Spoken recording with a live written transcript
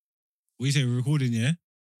What you say? We're recording, yeah?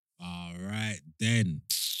 All right, then.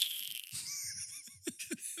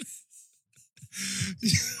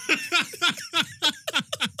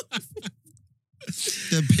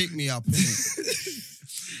 Then pick me up,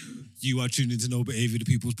 innit? You are tuned into No Behavior, the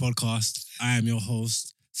People's Podcast. I am your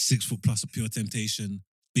host, 6 foot plus of pure temptation,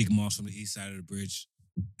 Big Mars from the east side of the bridge.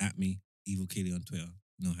 At me, Evil Kelly on Twitter.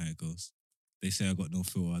 You know how it goes. They say I got no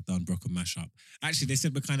filter, I done broke a mash up. Actually, they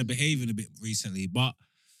said we're kind of behaving a bit recently, but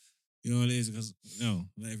you know what it is? Because,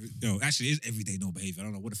 actually, it is everyday no behavior. I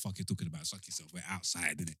don't know what the fuck you're talking about. Suck yourself. We're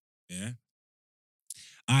outside, innit? Yeah?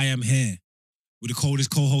 I am here with the coldest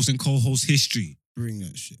co-host in co-host history. Bring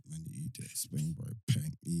that shit, man. You idiot. Springboard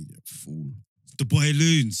Pank. You idiot. Fool. The boy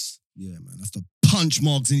Loons. Yeah, man. That's the punch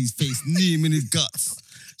marks in his face, knee him in his guts.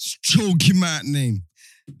 Choke him out name.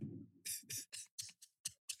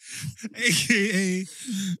 AKA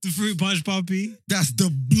the Fruit Punch Puppy. That's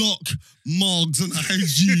the block marks on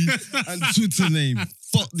IG and Twitter name.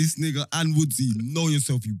 Fuck this nigga and Woodsy. Know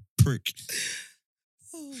yourself, you prick.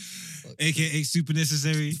 AKA Super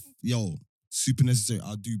Necessary. Yo, super necessary.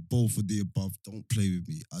 I'll do both of the above. Don't play with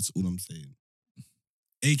me. That's all I'm saying.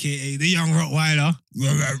 AKA the Young Rottweiler.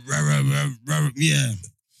 Yeah.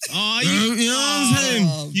 Oh, You know what I'm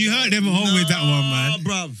saying? You heard them at home with that one, man.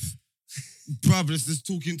 Bruv, let's just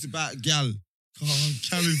talking about gal. Oh,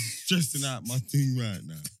 gal is stressing out my thing right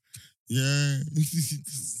now. Yeah.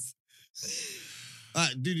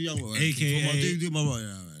 Alright, do the young one. AKA do my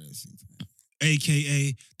right.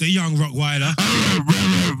 AKA the Young Rottweiler.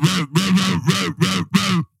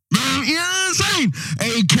 You know what I'm saying?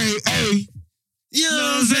 AKA. You know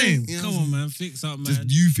what I'm saying? Come on, man. Fix up, man. Just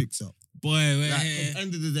you fix up. Boy, we're Like, here. at the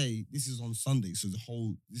end of the day, this is on Sunday, so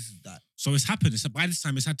this is that. So it's happened. By this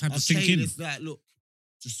time, it's had time to sink in. It's like, look,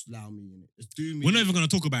 just allow me in it. Just do me. We're not even going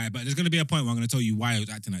to talk about it, but there's going to be a point where I'm going to tell you why I was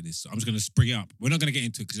acting like this. So I'm just going to spring it up. We're not going to get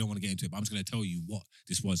into it because you don't want to get into it, but I'm just going to tell you what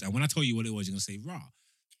this was. And when I tell you what it was, you're going to say, rah,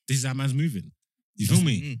 this is how man's moving. You feel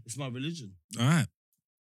me? It's my religion. All right.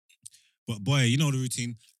 But boy, you know the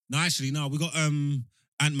routine. No, we got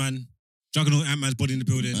Ant-Man, Juggernaut Ant-Man's body in the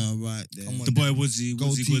building. Right there. The boy Woodsy,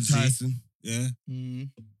 Gold Woodsy. Tyson. Yeah.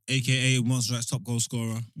 AKA Monster Rat's top goal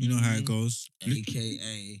scorer. You know how it goes.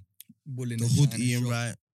 AKA Bull in The the hood China Ian shop.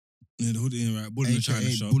 Wright. Yeah, the hood in right. Bull in the China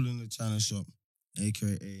shop. Bull in the China shop.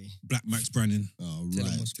 AKA. Black Max Brannon. Oh, Tell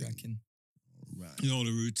right. him what's cracking. Right. You know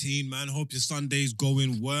the routine, man. Hope your Sunday's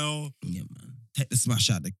going well. Yeah, man. Take the smash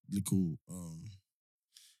out the little,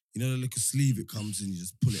 you know the little sleeve it comes in, you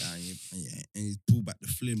just pull it out and you pull back the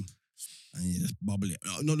flim and you just bubble it.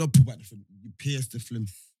 No, not pull back the flim. You pierce the flim.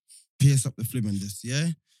 Pierce up the flim and just, yeah?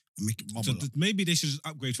 And make it bubble So up. maybe they should just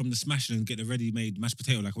upgrade from the smashing and get the ready-made mashed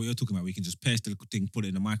potato like what you're talking about. We can just pierce the little thing, put it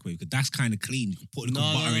in the microwave because that's kind of clean. You can put a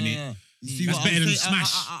little butter in it. No. You see That's what better I'm than saying?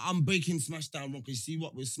 smash. I'm breaking smash down wrong because you see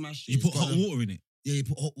what with smash. You put hot water in it. Yeah, you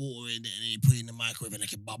put hot water in it and then you put it in the microwave and it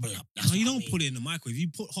can bubble up. That's No, you what I don't mean. put it in the microwave. You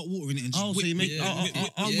put hot water in it and just Oh, so you make.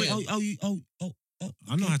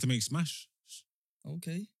 I know how to make smash.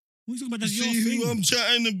 Okay. What are you talking about? That's See your who thing. I'm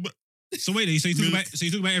chatting about? So wait, so you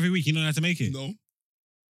talk about every week. You know how to make it. No.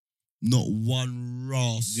 Not one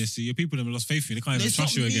Ross. Yeah, see, your people have lost faith in you. They can't even It's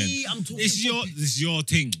trust you not again. me, I'm talking This is your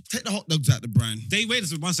thing. Take the hot dogs out the brand. They wait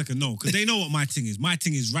 1 second, no, because they know what my thing is. My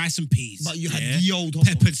thing is rice and peas. But you had yeah? the old hot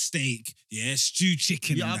dogs. peppered steak, yeah, stewed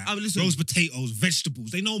chicken, Yeah, and that. I listen. Roast potatoes, vegetables.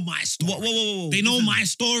 They know my story. Whoa. They know Listen. my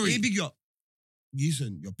story. Hey, big up.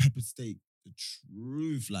 Listen, your peppered steak, the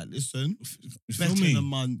truth. Like, listen, You feel better me? than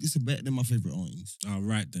mine. This is better than my favorite aunties. All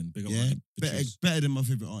right then, big up. Yeah, my better, bitches. better than my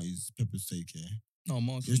favorite aunties. Peppered steak. Yeah, No,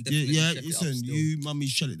 Mark. yeah. Listen, you mummy,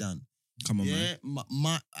 shut it down. Come on, Yeah,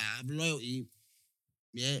 man. I have loyalty.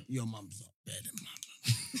 Yeah, your mum's not better than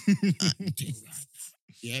mama. Thing right.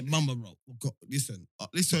 Yeah, mama roll. Listen.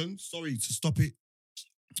 Sorry to stop it.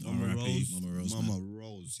 Mama R.I.P., Rose. Mama Rose, Mama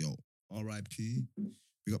Rose, yo. R.I.P.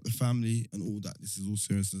 Big up the family and all that. This is all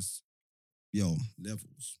seriousness. Yo,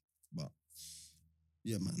 levels. But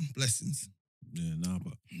yeah, man, blessings. Yeah, nah,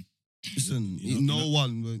 but Listen, You know- no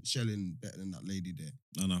one went shelling better than that lady there.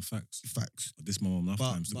 no, facts. Facts. This my mum enough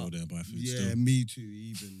But- times to go but- there and buy food. Yeah, Still. me too.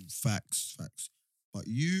 Even facts. But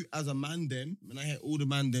you, as a man, them when I hear all the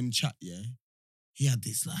man them chat, yeah, he had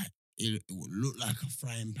this like it would look like a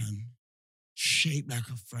frying pan, shaped like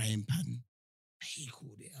a frying pan. He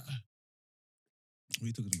called it a What are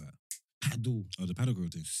you talking about? paddle. Oh, the paddle grill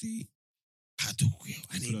thing. See, paddle grill. You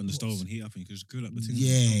And put it on the stove and heat up and you can just grill up the thing.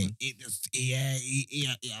 yeah, it just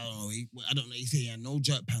I don't know. He said he had no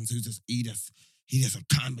jerk pan, so he just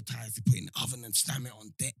acclimatized to put it in the oven and slam it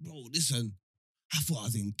on deck, bro. Listen, I thought I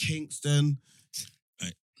was in Kingston.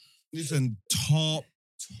 Right. Listen, top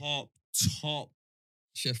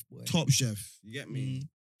Chef boy. chef. You get me?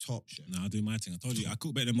 top chef. Nah, I do my thing. I told you, I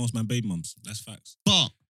cook better than most man baby mums. That's facts. But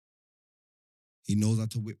he knows how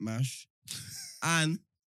to whip mash. And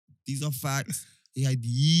these are facts. He had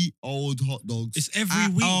ye old hot dogs. It's every at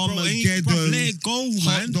week, bro. Armageddon's Bro, let it go,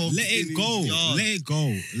 hot man. dogs Let in it go. his yard. Let it go.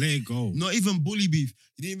 Let it go. Not even bully beef.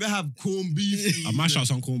 He didn't even have corned beef. I mashed up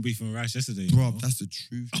some corned beef and rice yesterday. Bro, bro. that's the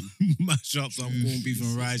truth. Mashed up some corned beef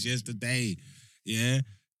and rice yesterday. Yeah.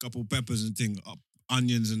 Couple peppers and thing.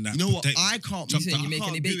 Onions and that. You know what? Potato- I can't. You saying I you make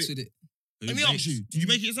can't any do bakes it. with it? Let me ask you. Did you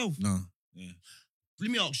make it yourself? No. Yeah. Let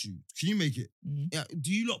me ask you. Can you make it? Mhm. Yeah.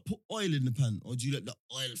 Do you lot put oil in the pan, or do you let the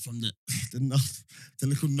oil from the the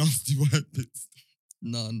little nasty white bits?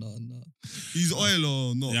 No. Use oil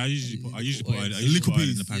or not? Yeah, I usually put oil. I A usually little put oil in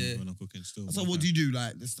piece, the pan yeah. when I'm cooking still. So what do you do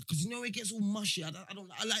like this? Because you know it gets all mushy. I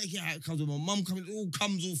like it how it comes. When my mum comes, it all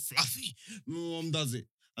comes all fluffy. My mum does it.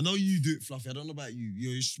 I know you do it fluffy. I don't know about you.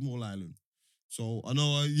 You're a small island. So I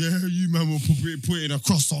know, you man will put it in a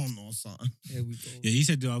croissant or something. Here we go. Yeah, he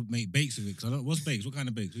said I'll make bakes with it. Cause I don't. What's bakes? What kind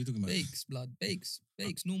of bakes? What are you talking about? Bakes, blood. Bakes,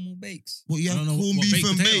 normal bakes. What, you I have don't know corned what beef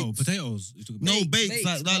and potato, bakes? potatoes. You talking about? No, Bakes, bakes,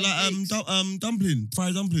 bakes, like bakes. dumpling,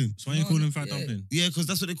 fried dumpling. So why you No, call no, them fried yeah. dumpling? Yeah, because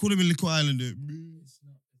that's what they call them in Little Island.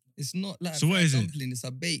 It's not like So what fried is it? dumpling. It's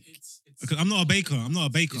a bake. Because I'm not a baker. I'm not a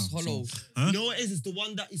baker. It's hollow. Huh? You know what it is? It's the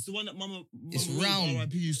one that Mama It's Rose, round.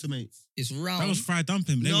 R.I.P. used to make. It's round. That was fried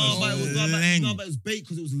dumpling. But they No, was but it was leng. no, but it was baked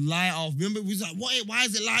because it was light off. Remember, we was like, why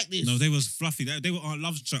is it like this? No, they was fluffy. They were Aunt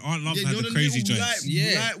Love's. Aunt Love Yeah, had you know the crazy little joints.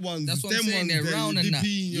 Yeah, light ones. that's what I'm them saying, ones they're that round you and that.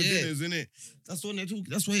 dip in your Yeah. dinners, innit? That's what they're talking.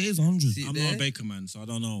 That's what it is. 100. See, I'm there? not a baker, man, so I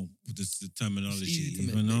don't know the terminology. It's easy to You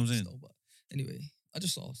make know what I'm bakes, saying? though, but anyway, I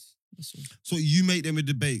just asked. That's all. So you make them with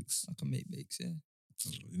the bakes. I can make bakes, yeah.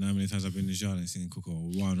 You know how many times I've been in the yard and seen him cook a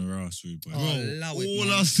one or ass food, but Oh, allow it, all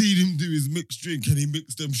man. I see him do is mix drink and he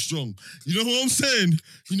mix them strong. You know what I'm saying?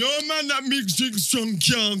 You know a man that mix drink strong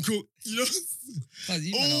can't cook. You know, Cause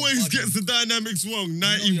you man are always bugging. gets the dynamics wrong. You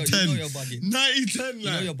know 90-10. you're bugging. 90-10, You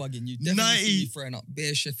know like. you're bugging. You definitely 90. see me throwing up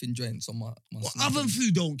bare chefing joints on my Well, Snap oven and-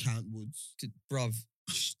 food don't count, Woods. Bruv,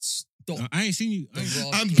 stop. I ain't seen you. the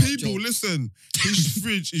raw And club people, joke. listen, his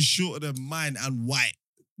fridge is shorter than mine and white.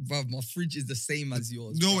 Bruv, my fridge is the same as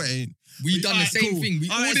yours. No, bruv. it ain't. We done the Alright, same cool. thing. We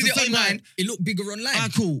Alright, ordered it's it the same online. night. It looked bigger online.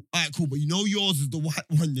 Alright, cool. Alright, cool. But you know yours is the white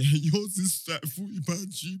one, yeah? Yours is like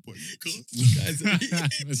 £40 cheaper. You can't.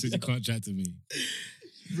 Guys, I said you can't chat to me.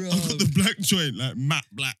 I got the black joint, like matte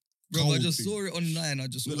black. Bro, I cold just thing. saw it online. I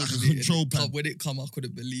just Look ordered like a it. and control it come- pan. When it come, I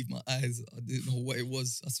couldn't believe my eyes. I didn't know what it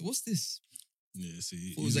was. I said, "What's this?" Yeah,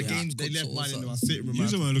 see. It was a you- games They left console or mine in something. my sitting room. You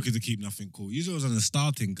man. weren't looking to keep nothing cool. You was on the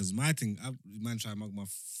starting because my thing, man, try to mug my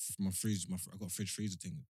fridge. I got a fridge freezer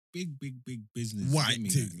thing. Big business. White get me,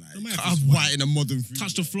 thing, No like, matter if can't it's have white in a modern food.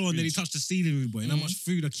 Touch the floor and then he touched the ceiling, boy. And how much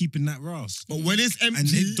food I keep in that Ross? But when it's empty,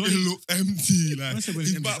 it it, don't- looks empty. Like, I said when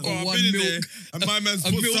it's he's empty, back, it's I've one been in milk, there, and my man's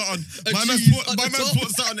a put milk, something. a My man's cheese put, at my the man's top.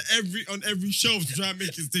 put something on every shelf to try and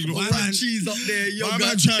make his thing look My right. man- Cheese up there, My yogurt,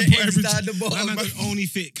 man trying to put eggs every- down the My bottom. man could only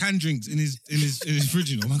fit canned drinks in his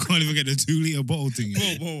fridge, you know. I can't even get the 2-litre bottle thing.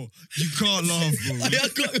 Bro, you can't laugh, bro.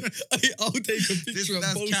 I'll take a picture and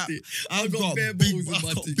that's post cap. it. I've got bare big, bottles in I've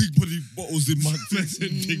my got thing. big body bottles in my Man thing. said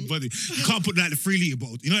big body. You can't put like the 3-litre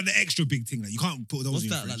bottle. You know, like the extra big thing. Like you can't put those What's in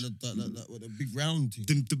that? your Like fridge. the big round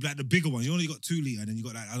thing. Like the bigger ones. You only got 2-litre, and then you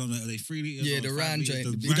got like I don't know, are they 3 litres? Yeah, or the 5 round litres?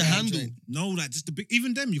 joint, the big With the round handle. joint. No, like just the big.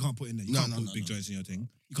 Even them you can't put in there. You No, can't no, put no, big no. joints in your thing.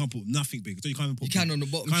 You can't put nothing big. So you can't even put. You can on the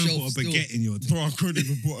bottom can't even shelf put a still. baguette in your thing. Bro, I couldn't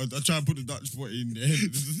even put. I tried to put the Dutch foot in there.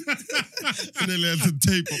 And then they had to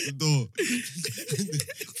tape up the door.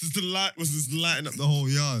 Just the light was just lighting up the whole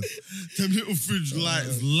yard. Them little fridge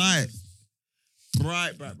lights, light.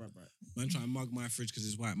 Bright. Man, try and mug my fridge because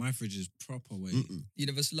it's white. My fridge is proper way. You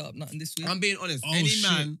never slap up nothing this week? I'm being honest. Oh, any shit.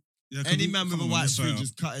 man, Yeah, any man with come a on, white let's fridge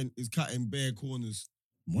start is cutting bare corners.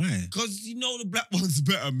 Why? Cause you know the black one's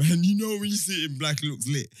better, man. You know when you see it in black, it looks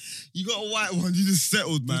lit. You got a white one, you just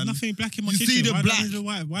settled, There's man. nothing black in my You kitchen. see the Why black? Do I need a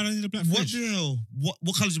white? Why do I need a black What fridge? the hell?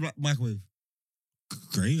 What colour's your black microwave?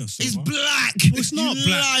 Grey or It's silver? black. It's not you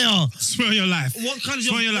black. Liar. Swear on your life. What colour's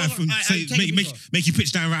Swear on your life. And say, make you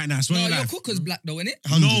pitch down right now. Swear No, on your your life. cooker's black though, innit?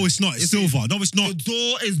 No, it's not. It's silver. No, it's The not.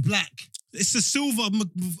 door is black. It's a silver.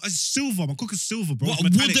 It's silver. My cooker's silver, bro. What,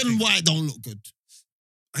 It's metallic wooden thing. white don't look good.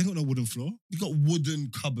 I ain't got no wooden floor. You got wooden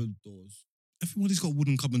cupboard doors. Everybody's got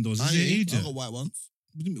wooden cupboard doors. Is I it ain't. I Egypt? got white ones.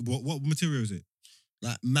 What material is it?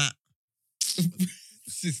 Like matte.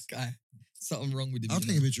 This guy. Something wrong with him. I'll you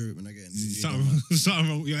take know. a picture of it when I get in. Something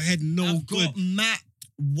wrong with your head. No I've good. got matte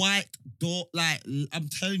white door. Like I'm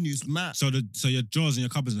telling you, it's matte. So your drawers and your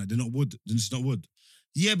cupboards and that, they're not wood. Then it's not wood.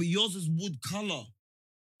 Yeah, but yours is wood color.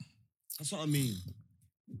 That's what I mean.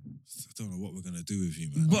 I don't know what we're gonna do with you,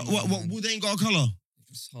 man. What wood ain't got a color?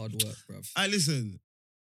 It's hard work, bruv. Listen.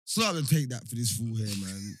 Start to take that for this fool here,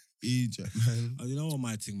 man. Egypt, man. Oh, you know what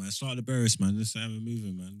my thing, man? Start the Barris, man. Let's have a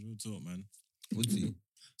moving, man. Real talk, man. What's he?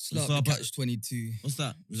 Slap Slap the back. catch 22. What's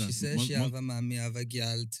that? She says she have a man, me have a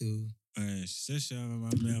girl too. She says she have a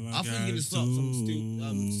man, me have a I think girl you start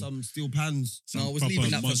too. some steel pans. Some No, I was proper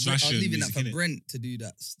leaving that for Mons Brent. I was Ration leaving that music, for innit? Brent to do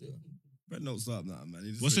that still. Brett don't start that, man.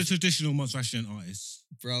 He just What's the says- traditional Mons Ration artist?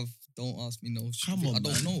 Bruv, don't ask me no shit. Come on, I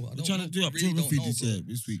don't man. know. I We're don't trying know. to do I up really don't geography know, bro.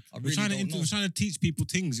 this week. I We're really trying don't know. we're trying to teach people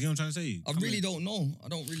things. You know what I'm trying to say? I Come really on. don't know. I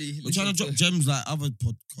don't really. We're trying to drop gems like other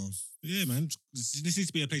podcasts. Yeah, man. This needs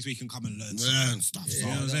to be a place where you can come and learn. Learn stuff. Yeah, You know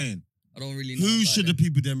what I'm I saying? I don't really know. Who about should them. the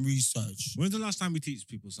people then research? When's the last time we teach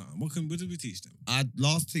people something? What did we teach them?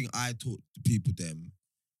 Last thing I taught the people them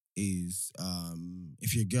is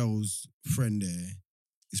if your girl's friend there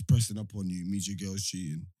is pressing up on you, means your girl's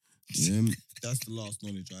cheating. Yeah, that's the last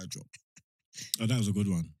knowledge I dropped. Oh, that was a good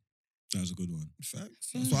one. That was a good one.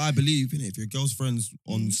 Facts. That's what I believe, innit? If your girl's friends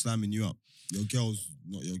on slamming you up, your girl's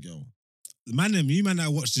not your girl. The man, you man that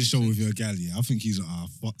watched the show with your gal, yeah, I think he's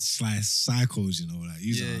sly psychos, you know, like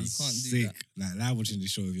he's Yeah, you can't do sick, like watching the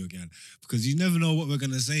show with your gal, because you never know what we're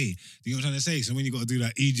gonna say. You know what I'm trying to say? So when you got to do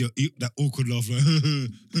that idiot, that awkward laugh, like,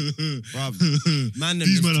 Bruv, man,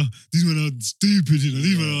 these men are stupid, you know,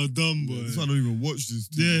 these men are dumb, boy. This one don't even watch this.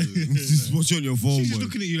 Yeah. Just watch it on your phone, She's just boy.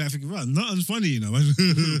 looking at you like thinking, right, nothing's funny, you know.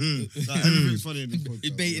 Like, everything's funny in this podcast.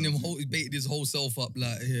 He's baiting He baited his whole self up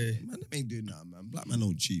like, yeah. Man, that ain't doing that, man. Black man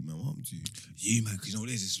don't cheat, man. What happened to you? You man, because you know what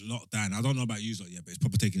it is, it's lockdown. I don't know about you lot yet, but it's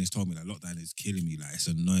proper taking its toll me. Like lockdown is killing me. Like it's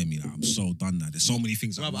annoying me. Like I'm so done now. There's so many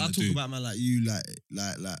things I Bruv, I want talk to do. about man like you, like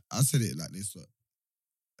I said it like this. Look.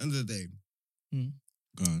 End of the day,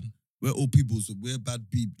 Go on. we're all people, so we're bad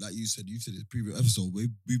people. Like you said in the previous episode,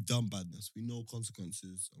 we've done badness. We know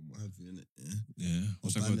consequences and what have you, innit? Yeah. Yeah.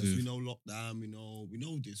 What's that Of got to badness. We do? know lockdown. We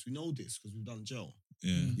know this because we've done jail.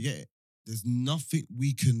 Yeah. You get it? There's nothing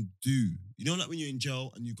we can do. You know, like when you're in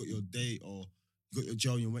jail and you've got your date or you got your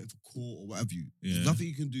jail and you're waiting for court or whatever you. Yeah. There's nothing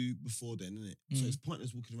you can do before then, innit? So Mm. it's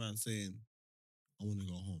pointless walking around saying, I want to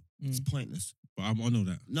go home. Mm. It's pointless. But I know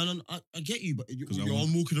that. No, I get you, but 'Cause I you're want-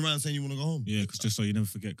 on walking around saying you want to go home. Yeah, because just so you never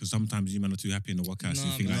forget, because sometimes you man are too happy in the workout, so you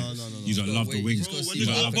Nah, think man. like, No. you don't Gotta love the wait. wings. Bro, when You you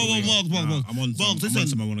don't go- love the Bro, wings. Mark, Nah, I'm on some,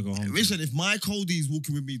 listen. I want to go home. Listen, if my Cody's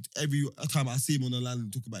walking with me every time I see him on the land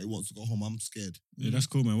and talk about he wants to go home, I'm scared. Yeah, that's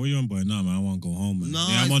cool, man. What you on, boy? Nah, man, I want to go home, man. No,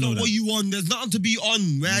 yeah, I'm it's on not all what that. you on. There's nothing to be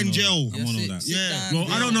on. We're I'm in on jail. all that. I'm on all sit- that. sit Yeah. down, Well,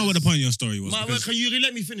 be I don't know what the honest. point of your story was. Man, because- can you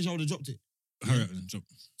let me finish? I would have dropped it. Hurry up and drop.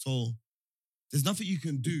 So there's nothing you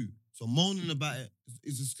can do. So moaning about it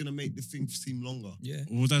is just gonna make the thing seem longer. Yeah.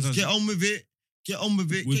 Well, that's, Get on with it. Get on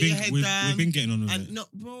with it. we've Get your been head we've, down. we've been getting on with and it. no,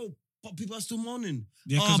 bro, but people are still moaning.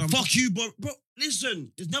 Yeah, 'cause I'm- Fuck you, bro. Bro,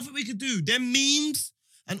 listen, there's nothing we can do. Them memes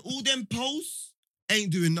and all them posts ain't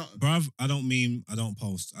doing nothing. Bruv, I don't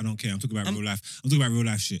post. I don't care. I'm talking about I'm- real life. I'm talking about real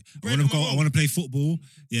life shit. I Brett, want to am I go. I wrong? want to play football.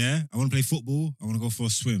 Yeah, I want to play football. I want to go for a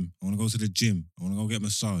swim. I want to go to the gym. I want to go get a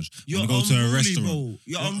massage. I You're want to go to a unruly, restaurant. bro.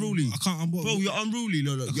 You're unruly. I can't. I'm, Bro, you're unruly.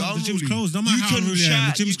 Look, I you're can't- the unruly. gym's closed. No matter You how can unruly I am, the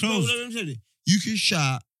shout- gym's bro, closed. let me tell you. You can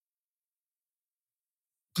shout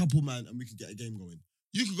couple man and we can get a game going.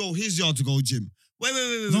 You could go his yard to go gym. Wait.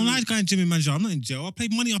 I don't like going gym in manager. I'm not in jail. I pay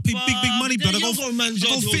money. I pay big money, Then blood. I you're go going man's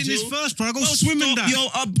yard I to go go fitness gym. first, bro. I go Bro, swim and stop that.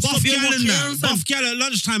 your- Buff stop your gal and walking that. around, Buff gal at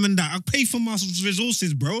lunchtime and that. I pay for my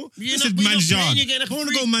resources, bro. You're This not- is but you're man's paying, yard. you're getting a I want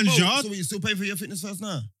to free- go man's Bro, yard. So you still pay for your fitness first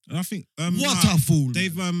now? I think What nah, a fool.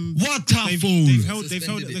 They've What a they've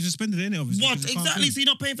fool. they've suspended it, innit, obviously. What? 'cause they can't Exactly. do- So you're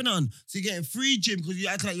not paying for none. So you're getting free gym because you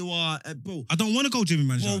act like you are, bro. I don't want to go gym in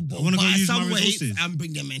manager. I Bro, want to go buy use my some weights resources. and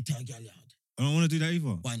bring them into a gal yard. I don't want to do that either.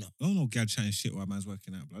 Why not? I don't know gal chatting shit while man's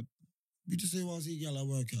working out, blood. You just say, well, see gal at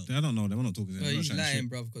work out. I don't know them. I'm not talking to them. Well, I'm not he's chatting lying, shit.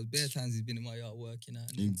 bruv, because bare times he's been in my yard working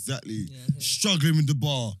out. Exactly. Yeah. Struggling with the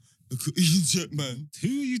bar. Egypt, man. Who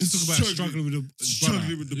are you to talk about struggling with the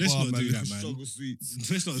Struggling with the Let's bar, not man. do that, Little man. Struggle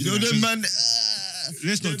sweets. Let's not You do know that. them man.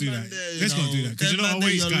 Let's not them do man that. there, you Let's not know. do that. Because Them you're not a man there,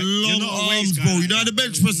 waste your guy. You're long not a arms, waste guy. bro. like You know how the that.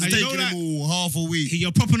 bench press is And you know taking that- them all half a week.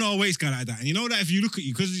 You're proper not a waste guy like that. And you know that if you look at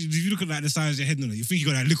you, because if you look at like the size of your head, no, you think you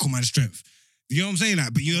got that little man strength. You know what I'm saying?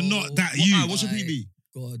 Like, but you're not that Oh, you. Alright, what's your Aye. PB?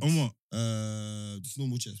 God. On what? Just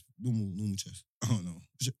normal chest. Normal chest. I don't know.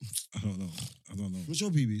 I don't know. What's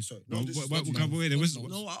your PB? Sorry. No, this is what not- kind of way there was-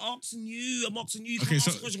 No, I'm asking you. I'm asking you. Okay, Can't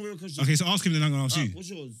so- ask a question, wait a question. Okay, so ask him then I'm gonna ask you. What's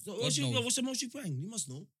yours? So God what's knows. the most you bang? You must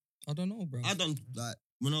know. I don't know, bro. I done like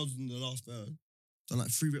when I was in the last fair, done like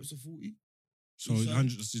 3 reps of 40. So Yes, sir.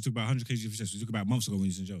 100, so you took about 100 kg of chest. You took about months ago when you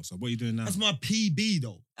was in jail. So what are you doing now? That's my PB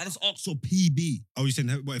though. I just asked for PB. Oh, you saying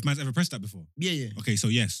what if man's ever pressed that before? Yeah. Okay, so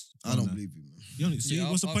yes. I don't No. believe you, man. You don't see Yeah,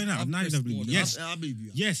 what's the I've- point now? I've Now you pressed don't believe more me. than Yes. I believe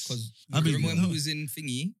you. Yes. Because I believe remember you. when we was in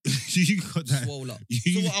thingy, You got that. swole up. You-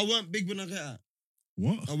 So what, I weren't big when I get out.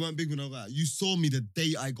 What? I weren't big when I got out. You saw me the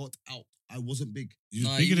day I got out. I wasn't big. You're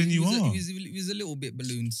bigger than you are. He was a little bit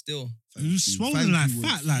ballooned still. He was swollen like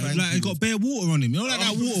fat, like he got bare water on him. You know, like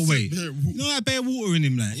that water weight. You know, like bare water in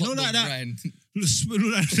him, like you know, like that. Brian.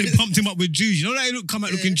 Look like they pumped him up with juice. You know, like he come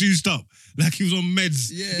out looking juiced up, like he was on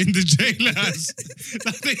meds in the jail house.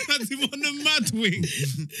 Like they had him on the mad wing.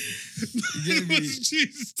 He was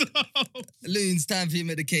juiced up. Loons, time for your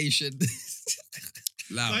medication.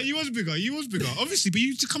 Like, he was bigger. Obviously, but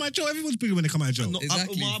you to come out of jail, everyone's bigger when they come out of jail.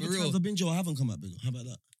 Exactly, My for other real. times I've been in jail, I haven't come out bigger. How about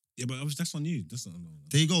that? Yeah, but obviously that's on you. That's not.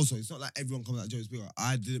 There you go. So it's not like everyone comes out of jail is bigger.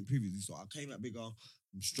 I didn't previously, so I came out bigger.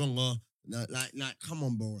 I'm stronger. Like, come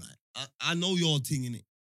on, bro. Like, I know your thing in it.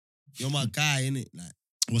 You're my guy in it. Like,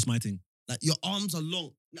 What's my thing? like your arms are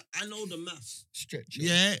long. Like, I know the maths. Stretch.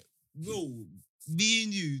 Yeah, bro. Me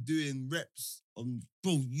and you doing reps.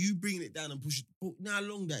 Bro, you bringing it down and push it. Bro, you know how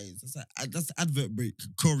long that is? That's the advert break,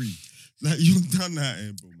 Corey. Like, you've done that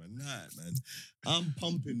here, bro, man. Nah, man. I'm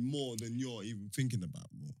pumping more than you're even thinking about,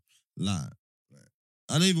 bro. Like,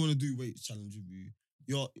 I don't even want to do weights challenge with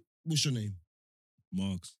you. What's your name?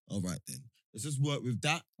 Marks. All right, then. Let's just work with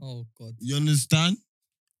that. Oh God. You understand?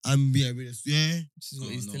 Yeah, This is what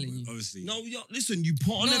he's telling you. Obviously. No, listen, you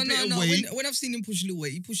put on a bit of weight. When I've seen him push a little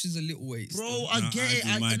weight, he pushes a little weight. Bro, I get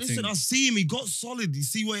it. Listen, I see him. He got solid. You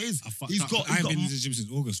see what it is? I haven't been to the gym since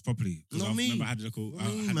August properly. No, I me. remember I had a little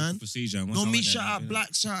man. procedure. And No, once I me, went there, shout out you know,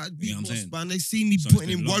 Black, shout out You know Big what I'm Boss, saying? man. They see me so it's putting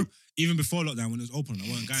in been long. work. Even before lockdown, when it was open, I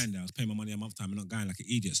wasn't going there. I was paying my money a month time and not going like an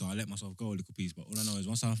idiot. So I let myself go a little piece. But all I know is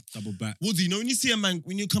once I double back, Woody, you know when you see a man,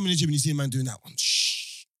 when you come in the gym and you see a man doing that one,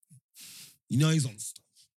 shh. You know he's on stuff.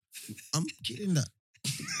 I'm kidding that.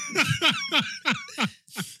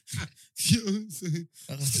 You know what I'm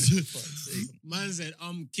saying? man said,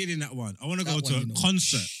 I'm kidding that one. I want to That go to one, a you know.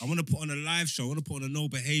 concert. I want to put on a live show. I want to put on a no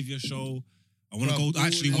behavior show. I want to Bro, go.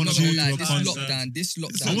 Actually, I'm want not to go gonna lie, to a concert. This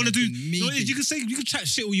lockdown. I want to do. has been You know, meaty. you can say, you can chat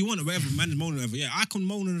shit all you want or whatever. Man is moaning or whatever. Yeah, I can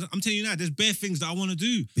moan. I'm telling you now, there's bare things that I want to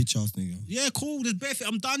do. Bitch ass nigga. Yeah, cool. There's bare things.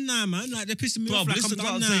 I'm done now, man. Like they're pissing me Bruv, off. Like listen I'm to what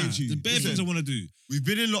done I'm now. saying to you. There's bare Listen. things I want to do. We've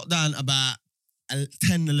been in lockdown about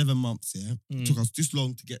 10, 11 months, yeah? Mm. Took us this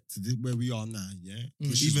long to get to where we are now, yeah?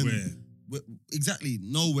 Which is where. Exactly,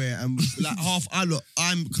 nowhere. And like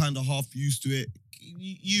I'm kind of half used to it.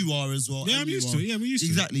 You are as well. Yeah, and I'm you used are. to it. Yeah, we're used to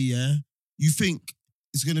it. Exactly, yeah. You think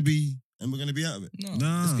it's going to be, and we're going to be out of it. No.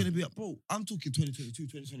 Nah. It's going to be up. Bro, I'm talking 2022,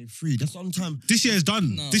 2023. That's on time. This year's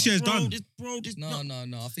done. No. This year's Bro, done. this No.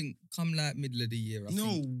 I think come like middle of the year. I No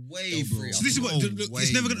think way, they'll bro. free up. So this is what look,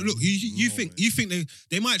 it's never gonna look. You think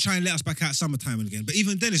they might try and let us back out summertime again, but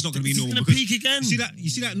even then it's not gonna be It's normal. going to because peak again. you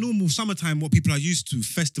see that normal summertime what people are used to,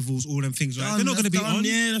 festivals, all them things, right? Done, They're not gonna be that's done, on.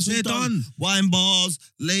 Yeah, that's all They're done. Wine bars,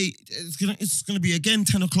 late. It's gonna be again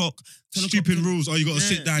 10 o'clock. 10 Stupid o'clock. rules. Oh, you got to Yeah.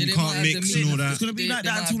 sit down. Yeah, You they might can't have mix the and all media- that. It's gonna be like they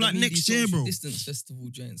that might until have like the next media year, social bro. Distance festival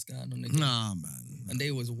joints going on again. Nah, man. And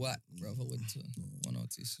they was whack, bro. I went to one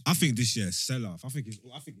artist. I think this year sell off. I think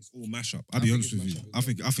it's all mash up. I'll I be think honest it's with you. mash up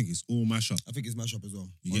as I think it's all mash up. I think it's mash up as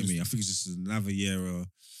well. You get me? I think it's just another year of I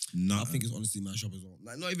nothing. think it's honestly mash up as well.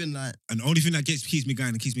 Like not even like And the only thing that keeps me going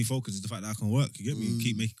and keeps me focused is the fact that I can work. You get me? Mm.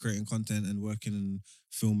 Keep creating content and working and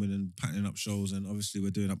filming and patterning up shows. And obviously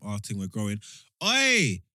we're doing up arting, we're growing.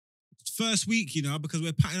 Oi! First week, you know, because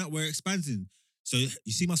we're patting up, we're expanding. So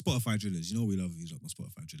you see my Spotify drillers. You know we love you, like my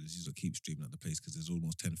Spotify drillers. You keep streaming at the place because there's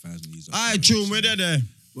almost 10,000 users. iTunes, we're there.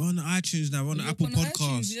 We're on the iTunes now. We're on the You're Apple on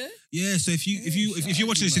Podcasts. iTunes, yeah? Yeah, so if Yeah, you're shout watching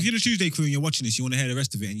out, this, if you're the Tuesday crew and you're watching this, you want to hear the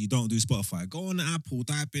rest of it and you don't do Spotify, go on the Apple,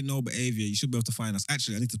 type in No Behavior. You should be able to find us.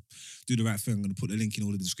 Actually, I need to do the right thing. I'm going to put the link in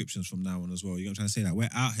all the descriptions from now on as well. You know what I'm trying to say? That we're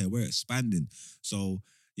out here, we're expanding. So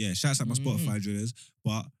yeah, shouts out my Spotify drillers,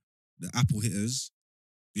 but the Apple hitters,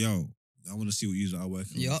 yo, I want to see what you are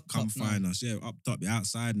working on. Yup, Come up now. find us. Yeah, up top, you're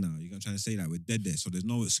outside now. You know what I'm trying to say? That we're dead there. So there's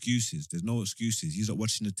no excuses. There's no excuses. You're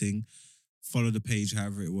watching the thing. Follow the page,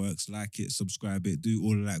 however it works. Like it, subscribe it, do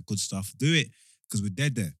all of that good stuff. Do it because we're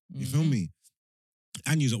dead there. You feel me?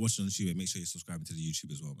 And you're watching on YouTube. Make sure you're subscribing to the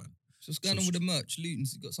YouTube as well, man. So what's going on with the merch?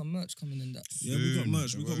 Luton's got some merch coming in that. Yeah, we got Soon.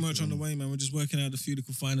 merch. We They're got merch on the working way, man. We're just working out a few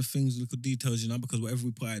little finer things, little details, you know, because whatever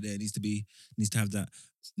we put out there needs to have that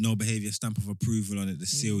no behavior stamp of approval on it, the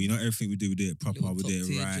seal. You know, everything we do it proper, Little we do top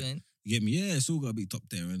it tier right. joint. You get me? Yeah, it's all gotta be top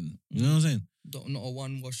there, and you know what I'm saying? Not a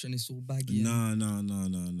one wash and it's all baggy. No.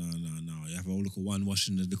 You have a little one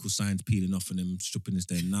washing the little signs peeling off and them stripping this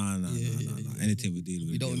there. No. Anything we do,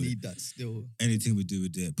 We don't need that still. anything we do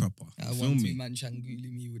it proper. I Feel one two me? man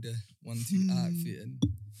shanguli me with a 1-2 outfit and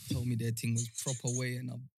told me their thing was proper way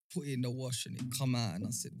and I put it in the wash and it come out and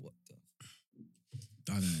I said, what the?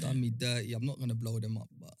 Done it. Done me dirty. I'm not gonna blow them up,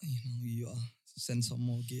 but you know, you are. send some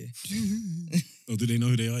more gear. Or do they know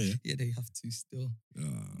who they are? Yeah. Yeah, they have to still. Oh,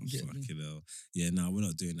 Get me? fucking hell. Yeah, no, we're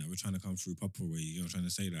not doing that. We're trying to come through proper way. You know, I'm trying to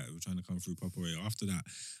say that. We're trying to come through proper way. After that,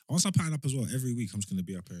 once I pattern up as well, every week I'm just going to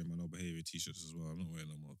be up here in my no behavior t-shirts as well. I'm not wearing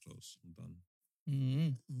no more clothes. I'm done.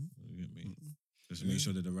 Mm-hmm. You get me? Just make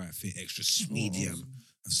sure they're the right fit, extra medium.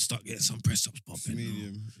 I've start getting some press ups popping.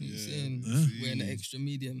 Medium. You Yeah. saying Huh? wearing the extra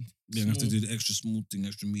medium. Yeah, I have to small. do the extra small thing,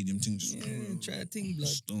 extra medium thing. Just Try a thing, blood.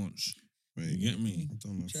 staunch. Right. You get me? I've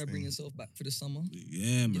done my Try to bring thing. yourself back for the summer.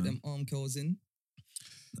 Yeah, Get man. them arm curls in.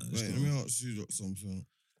 Nah, let's Wait, go. let me ask you something.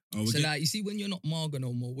 Oh, we're So get- like, you see, when you're not Marga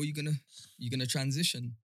no more, what you gonna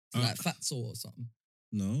transition to Uh, like Fatso or something?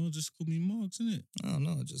 no, just call me Margs, innit? I don't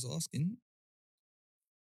know, just asking.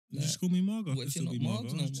 You just call me Marga. What if you're not Margs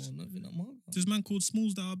no more? No, if you're not Marga. There's man called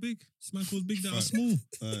Smalls that are big. There's man called Big that are Right. small.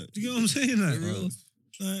 Right. Do you get what I'm saying? Like, For real?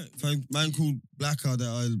 Like, Man called Blacker that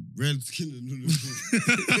are red skin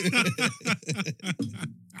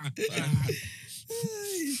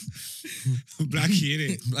Blackie,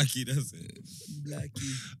 innit? Blackie, that's it.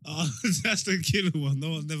 Blackie. Oh, that's the killer one. No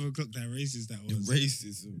one's never cooked that racist that was.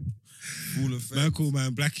 Racism. Full effect. Man called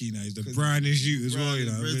man Blackie now. He's the 'Cause brownish youth as well, you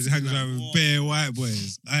know. brown, He red hangs skin, around like, with what? bare white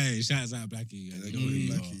boys. Hey, shouts out Blackie. Yeah, You they know call who him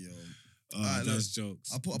you are. Blackie, yo. Oh, Alright, that's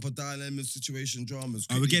jokes. I put up a dilemma situation dramas.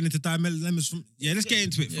 Are we getting into dilemmas from? Yeah, let's get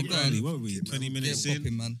into it Yeah, from go on. early. What were we? Fuck it, 20 man. minutes Get in.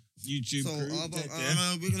 popping, man. YouTube So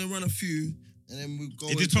crew. we're gonna run a few, and then we'll go.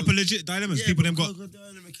 Is this into- proper legit dilemmas? Yeah, People but them got.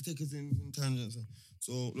 Dynamic can take us in tangents.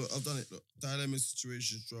 So look, I've done it. Look, dilemmas,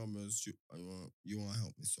 situations, dramas. You want to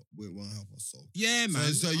help me? So we want to help us solve. Yeah,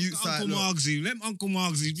 man. so you- Uncle so, look. Margsy. Let Uncle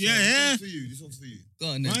Margsy. So Yeah, This yeah. one's for you. This one's for you. Go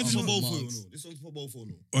on then. Why This is one's for it- both for Marks. you. This one's for both for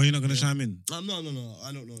you. Oh, you're not gonna Yeah. chime in. No. I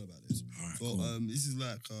don't know about this. All right, So cool. this is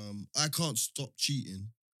like I can't stop cheating.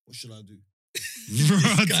 What should I do? This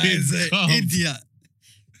Guy's an idiot.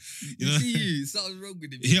 You You know- see you. Something's wrong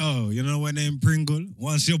with him. Yo, you know when they in Pringle?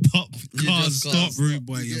 Once you pop, You can't just stop, can't rude stop.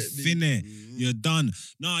 boy. You You're get me? finna. Mhm. You're done.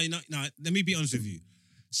 No, you know. No, let me be honest with you.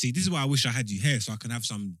 See, this is why I wish I had you here so I can have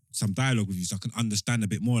some dialogue with you, so I can understand a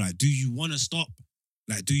bit more. Like, do you want to stop?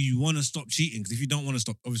 Like, do you want to stop cheating? Because if you don't want to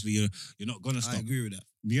stop, obviously you're not gonna I stop. agree with that.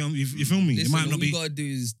 You feel me? Listen, it might all not we be. gotta do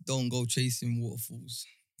is don't go chasing waterfalls.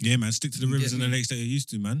 Yeah, man. Stick to the You rivers get and the me? lakes that you're used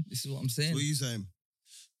to, man. This is what I'm saying. What are you saying?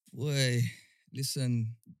 Boy,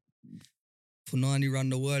 listen. Punani run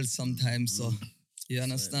the world sometimes, so you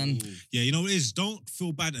understand? Ooh. Yeah, you know what it is? Don't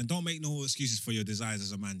feel bad and don't make no excuses for your desires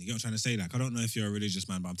as a man. You get what I'm trying to say? Like, I don't know if you're a religious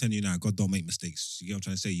man, but I'm telling you now, God don't make mistakes. You get what I'm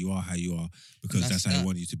trying to say? You are how you are because That's that's how He that.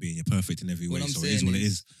 wanted you to be and you're perfect in every What way. I'm So it is saying what it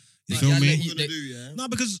is- is. You Like, feel yeah, me? let What you- I'm gonna do, yeah? No,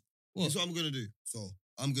 because What? This is what I'm gonna do. So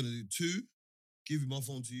I'm gonna do 2, give my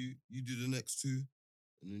phone to you, you do the next 2,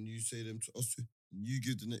 and then you say them to us 2. And you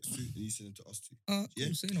give the next 2, and you send them to us 2. Cool, Yeah.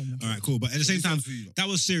 say no more. all right, cool. But at the same This time, one's for you, lot. that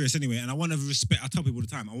was serious anyway, and I want to respect. I tell people all the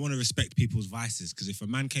time, I want to respect people's vices because if a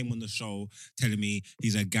man came on the show telling me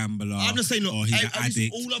he's a gambler, I'm just saying, look, or he's an this is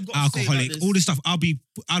addict, all I've got to say about alcoholic, this. all this stuff, I'd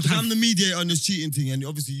Because have. I'm the mediator on this cheating thing, and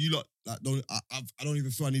obviously you lot like don't. I don't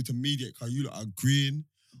even feel I need to mediate because you lot are agreeing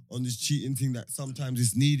on this cheating thing that sometimes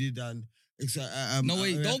it's needed and. It's, No,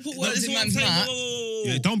 wait, don't put words this is in what I'm man's saying. mouth. Whoa, whoa, whoa,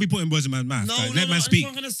 Yeah, whoa. don't be putting words in man's mouth. No, guys. no, Let no. man speak.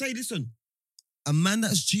 That's what I'm gonna say. Listen, a man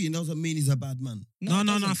that's cheating doesn't mean he's a bad man. No, it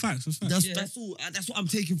no, doesn't. facts. That's facts. That's Yeah. that's all. That's what I'm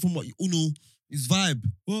taking from what Uno is vibe.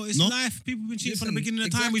 Well, it's No? life. People have been cheating from the Listen, beginning of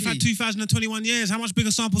time. We've had exactly. 2021 years. How much bigger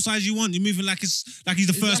sample size you want? You're moving like he's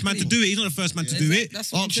the first man to Exactly. do it. He's not the first man to Yeah. do it.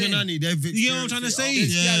 That's what I'm Ask your saying. nanny. They've You know what I'm trying to experienced say? it.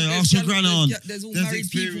 There's Yeah, gal- ask your there's granny gal- on. There's all They've married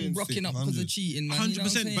people experienced rocking it, up because of 100. cheating, man. You know what I'm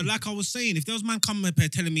 100%. saying? But like I was saying, if there was man coming up here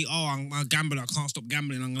telling me, "Oh, I'm a gambler. I can't stop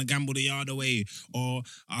gambling. I'm gonna gamble the yard away," or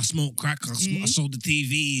 "I smoke crack. I sold the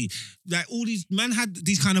TV." Like all these man had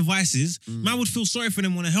these kind of vices. Man would feel sorry for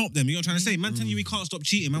them, want to help them. You know what I'm trying to say? Man telling you we can't stop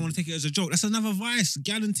cheating. Man want to take it as a joke. That's another vice.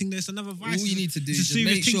 Gallanting. There's another vice. All you need to do It's a is just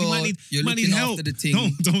serious make thing. sure You might need, you're you might need looking help. after the thing.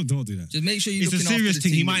 Don't do that. Just make sure you're It's a looking after serious the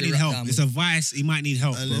thing. He thing might that need you're help. down It's with. a vice. He might need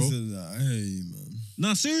help, And bro. listen, hey man.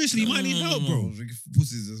 No, seriously, he might need help, bro.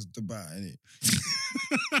 Pussy's just the bat, innit?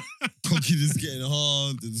 Cocky just getting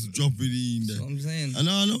hard and just dropping in That's there. what I'm saying. I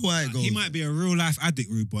know why it goes. He might be a real life addict,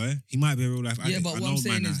 rude boy. He might be a real life addict. Yeah, but I what know I'm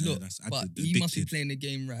saying man is, out here look, that's but addicted- he must be addicted. playing the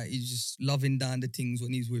game right. He's just loving down the things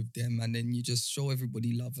when he's with them, and then you just show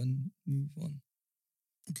everybody love and move on.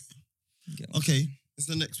 Okay. Okay, it's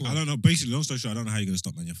the next one. I don't know. Basically, long story short, I don't know how you're gonna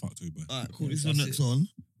stop, man. You're fucked, rude boy. Alright, cool. Yeah, This is the that's next it. one.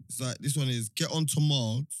 It's like this one is get on to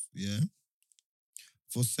Marks, yeah,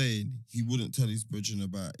 for saying he wouldn't tell his brethren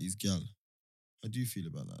about his gal. How do you feel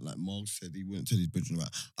about that? Like Marks said he wouldn't tell his brethren about.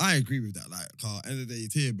 I agree with that. Like, car end of the day, you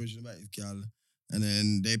tell your brethren about his gal, and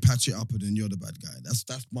then they patch it up, and then you're the bad guy. That's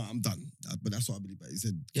my. I'm done. But that's what I believe. He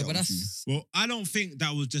said, Yeah, "Get but off you." that's Well, I don't think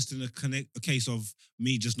that was just in a case of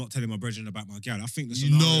me just not telling my brethren about my gal. I think the You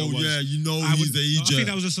scenario know, was, yeah, you know I he's would, the no, I think agent.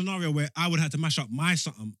 that was a scenario where I would have to mash up my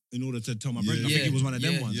something in order to tell my brethren. I think Yeah. it was one of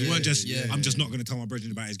them Yeah. ones. Yeah. It weren't just, Yeah. I'm just not going to tell my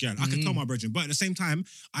brethren about his gal. I can tell my brethren, but at the same time,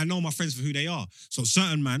 I know my friends for who they are. So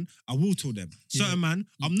certain man, I will tell them. Certain man,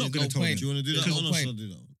 I'm not There's going to no tell point. Do you want to do that Because- one or should I do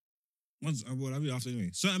that one? Once, well, I'll be after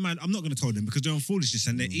anyway. Certain man, I'm not going to tell them because they're on foolishness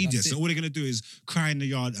and they're idiots. That's it. So all they're going to do is cry in the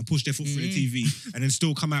yard and push their foot through the TV and then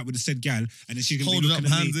still come out with the said gal and then she's going to be Holding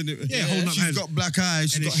up looking at hands me. in it. Yeah, holding up She's hands. got black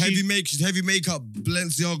eyes. She's And got then heavy makeup,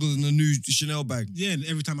 Balenciagas, and a new Chanel bag. Yeah, and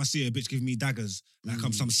every time I see her, a bitch give me daggers like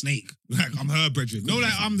I'm some snake, like I'm her brethren. No,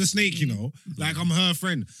 like I'm the snake, you know, like I'm her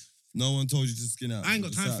friend. No one told you to skin out. I ain't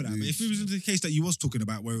got time for that. But if it was in the case that you was talking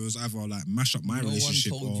about where it was either like mash up my no one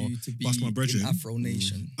relationship told or you to be bust my brethren, in Afro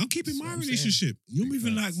Nation. I'm keeping That's my what I'm saying. relationship. You're Big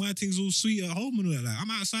moving facts. like my things all sweet at home and all that. Like, I'm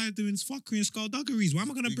outside doing fuckery and skullduggeries. Why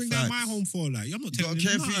am I gonna Big bring that in my facts. home for? Like, I'm not You gotta telling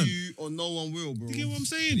care you for nothing. you or no one will, bro. You get what I'm In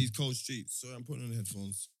saying? these cold streets. Sorry, I'm putting on the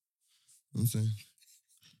headphones. You know what I'm saying?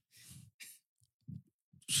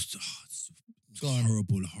 It's Go on.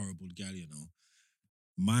 horrible gal, you know.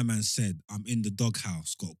 My man said, I'm in the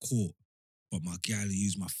doghouse, got caught, but my gal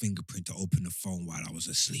used my fingerprint to open the phone while I was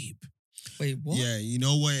asleep. Wait, what? Yeah, you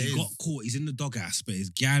know what it He is. got caught, he's in the doghouse, but his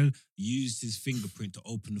gal used his fingerprint to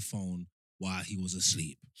open the phone while he was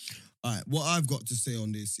asleep. All right, what I've got to say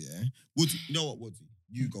on this, yeah. Woody, you know what, Woody?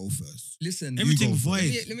 You go first. Listen, Everything go first.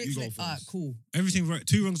 void. let me You go explain. All right, first. cool. Everything right.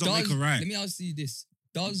 Two wrongs don't make a right. Let me ask you this: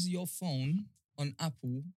 does your phone on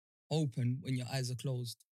Apple open when your eyes are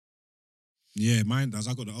closed? Yeah, mine does.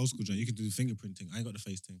 I got the old school joint. You can do the fingerprinting. I ain't got the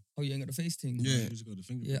face thing. Oh, you ain't got the face thing. Yeah. I usually got the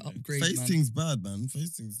fingerprint Yeah, thing. upgrade, Face man. thing's bad, man. Face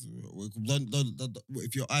thing's.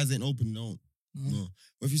 If your eyes ain't open, don't. Uh-huh. No.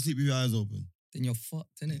 What if you sleep with your eyes open? Then you're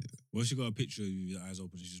fucked, innit? Well, she got a picture of you with your eyes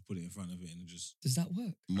open. She just put it in front of it and it just. Does that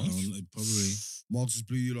work? I Must. don't know, probably. Mark just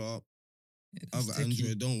blew you lot up. Yeah, I've that's got techie.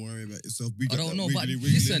 Android. Don't worry about yourself. We I got don't that know, but wiggly,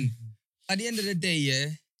 wiggly. listen, at the end of the day, yeah,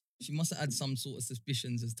 she must have had some sort of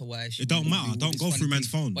suspicions as to why she. It don't would do matter. all Don't this go funny through man's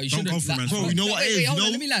thing. phone. But you Don't go shouldn't, through like, man's bro, phone. you know what it is, hold you on,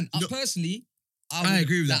 know- let me land. you know- Personally, I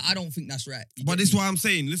agree with that. I don't think that's right. You But get this is me? what I'm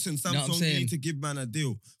saying. Listen, know what I'm Samsung, you saying? need to give man a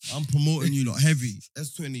deal. I'm promoting you lot heavy.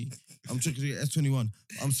 S20. I'm checking it, S21.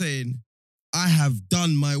 I'm saying I have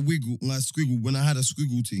done my squiggle when I had a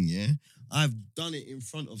squiggle thing, yeah? I've done it in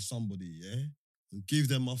front of somebody, yeah? And gave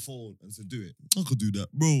them my phone and said, do it. I could do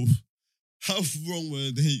that. Bro, how wrong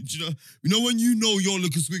were they? Do you know when you know you're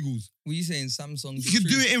looking squiggles? What you saying, Samsung? You can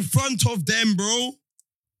do it in front of them, bro.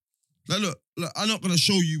 Like, look, I'm not gonna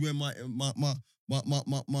show you where my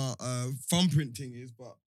thumbprint thing is,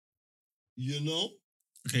 but you know,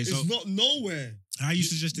 Okay, so it's not nowhere. how you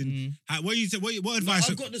suggesting? Mm. What you said? What Like, advice?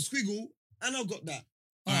 I've got the squiggle and I've got that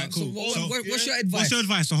Alright, cool. so what- So- what's your Yeah. advice? What's your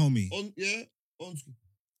advice to homie? on. Yeah, on.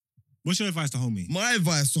 What's your advice to homie? My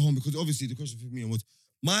advice to home, because obviously the question for me was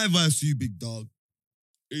my advice to you, big dog,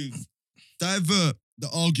 is divert the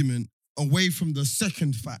argument away from the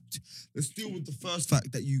second fact. Let's deal with the first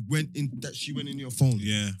fact that she went in your phone.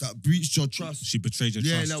 Yeah, That breached your trust. she betrayed your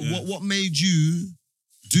Yeah, trust. like what made you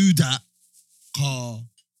do that? Car,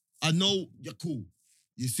 I know you're cool.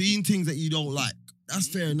 You're seeing things that you don't like. That's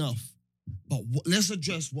fair enough. But let's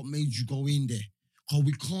address what made you go in there. Cause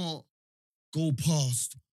we can't go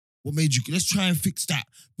past what made you. Let's try and fix that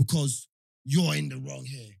because you're in the wrong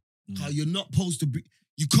here. Cause you're not supposed to be.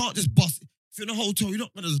 You can't just bust. If you're in a hotel, you're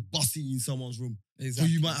not gonna just bust in someone's room. So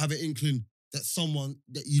Exactly. you might have an inkling that someone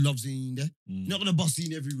that you love's in there. Mm. You're not gonna bust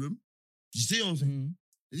in every room. You see what I'm saying? Mm.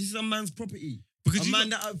 This is a man's property. Because A you man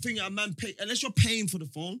got- that I think a man pay unless you're paying for the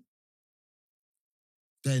phone,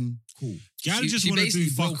 then cool. Gal just She want to do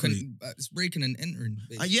basically broke fuckery. it's breaking and entering.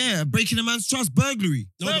 Yeah, breaking a man's trust, burglary.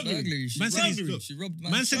 No, but Burglary. She Man said he's- burglary. look, She robbed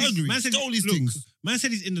Man man's said, trust. he's, Burglary. man, said, Stole his look, things. man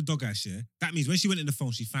said he's in the doghouse, yeah? That means when she went in the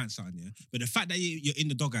phone, she found something, yeah? But the fact that you're in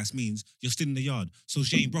the doghouse means you're still in the yard, so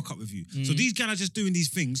she ain't broke up with you. So these guys are just doing these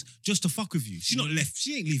things just to fuck with you. She's not left.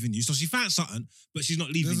 She ain't leaving you. So she found something, but she's not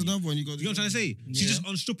leaving There's you. another one you got. You know what I'm trying to say? She's Yeah. just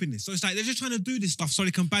unstripping this. So it's like they're just trying to do this stuff so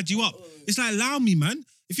they can bad you up. It's like, allow me, man.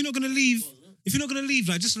 If you're not gonna leave,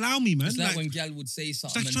 like just allow me, man. It's like Like, when gal would say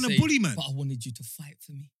something like and trying to say, bully, man. but I wanted you to fight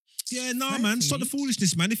for me. yeah, nah, Fight man. for Stop me. the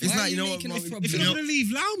foolishness, man. If, Why It's are like, you you know making what, it from if you you're not gonna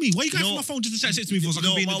leave, allow me. Why you guys You on know- my phone just to chat shit to me for so I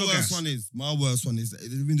can be in the my doghouse? worst one is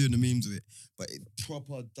they've been doing the memes of it, but it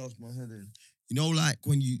proper does my head in. You know, like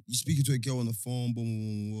when you speaking to a girl on the phone, boom,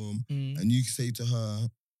 boom, boom, boom, and you say to her,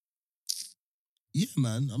 "Yeah,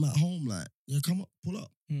 man, I'm at home." Like, yeah, come up, pull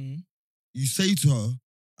up. Mm. You say to her,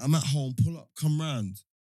 "I'm at home, pull up, come round.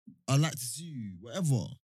 I'd like to see you, whatever."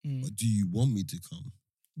 Mm. But do you want me to come?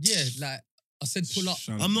 Yeah, like I said pull up.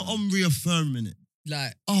 Shut I'm not on reaffirming it.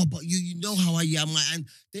 Like, Oh, but you know how I am, and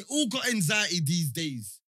they all got anxiety these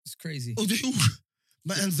days. it's crazy. Oh, they all.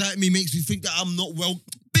 My anxiety makes me think that I'm not well,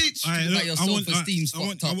 bitch. Alright, Like look, your I want- self-esteem's I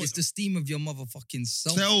want- fucked I up. want- It's the steam of your motherfucking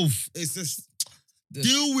self. Self. It's just The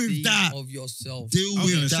deal with steam that. of yourself. Deal I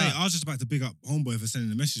was gonna with say, that. I was just about to big up Homeboy for sending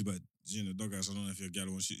the message, but dog ass, I don't know if you're a gal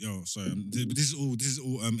or shit. Yo, sorry, but this is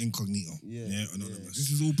all incognito. Yeah, anonymous. This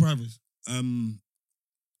is all private.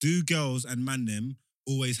 Do girls and man them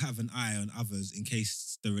always have an eye on others in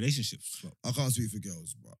case the relationship's flop? I can't speak for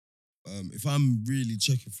girls, but if I'm really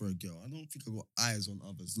checking for a girl, I don't think I got eyes on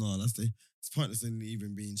others. No, it's pointless in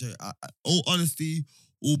even being checked. All honesty,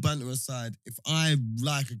 all banter aside, if I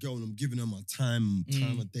like a girl and I'm giving her my time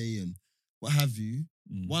of day and what have you,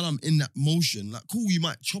 while I'm in that motion, like cool, you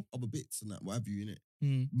might chop other bits and that, what have you,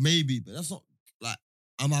 innit? Maybe, but that's not like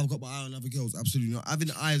I've got my eye on other girls. Absolutely not.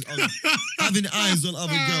 Having eyes on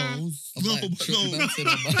other girls. I No, might but chop-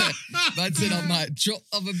 no. Man said I might chop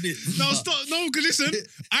other bits. No, but- stop. No, because listen,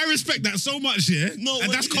 I respect that so much, yeah? No, and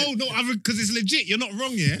what that's is it? cold. No, because it's legit. You're not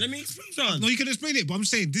wrong, yeah? Let me explain, son. No, you can explain it, but I'm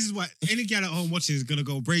saying this is why any gal at home watching is gonna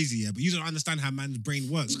go crazy, yeah. But you don't understand how man's brain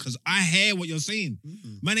works because I hear what you're saying.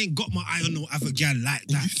 Man ain't got my eye on no other gal like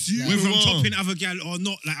that. Assume Whether I'm what? chopping other gal or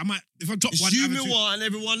not, like I might if I chop one. Assume other it two- what and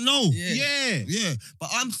everyone know. Yeah. Yeah, But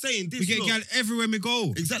I'm saying this. we get look, gal everywhere we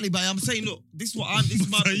go. exactly, but I'm saying, look, this is what this is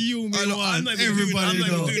my. You, me, Look, I'm one, not even doing, I'm everybody not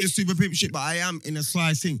even know. doing the super pimp shit, but I am in a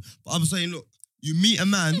sly thing. But I'm saying, look, you meet a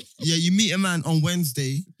man, you meet a man on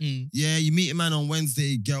Wednesday, you meet a man on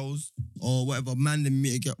Wednesday, girls, or whatever, man, then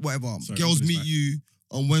meet a girl, whatever. Sorry, Girls put this meet back. you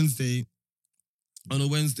on Wednesday. On a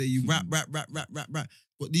Wednesday, you rap.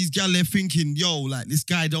 But these gal, they're thinking, yo, like, this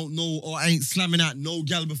guy don't know or ain't slamming out no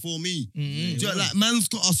gal before me. Do you know, like, man's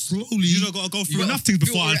got to slowly. You don't gotta go through gotta enough things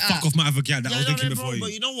before I filter it fuck out. off my other gal that I was no, thinking no, before bro, you.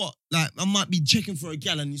 but you know what? Like, I might be checking for a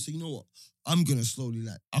gal and you say, you know what? I'm gonna slowly,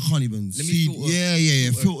 like, I can't even Let me see. filter.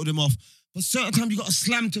 Yeah, Filter. filter them off. But certain times you gotta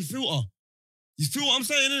slam to filter. You feel what I'm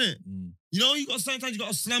saying, innit? Mm, You know, sometimes you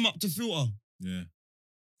gotta slam up to filter. yeah.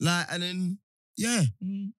 Like, and then,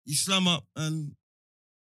 you slam up and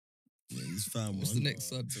he's found What's one. the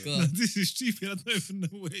next one? Go No, on. this is stupid. I don't even know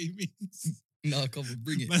what he means. No, come on,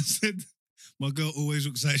 bring it. Man said, my girl always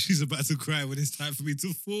looks like she's about to cry when it's time for me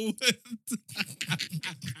to forward.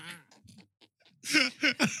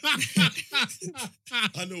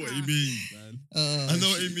 I know what he means, man. Uh, I know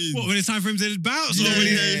what he means. What, when it's time for him to bounce? Yeah, or when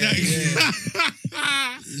yeah,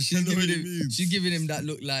 She's I know what giving, he him, means. she's giving him that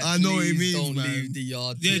look like, I know what he "Please means, don't man. leave the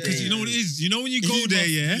yard. Yeah, because today." you know what it is? You know when you go He there,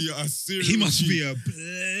 must yeah? be a serial He must G. be a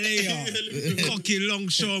player. Cocky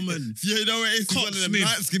longshoreman. Yeah, you know what it is? He's one of them Cocksmith.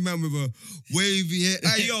 light-skinned man with a wavy hair.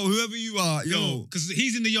 Hey, yo, whoever you are, yo. Because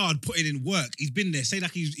he's in the yard putting in work. He's been there. Say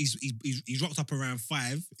like he's rocked up around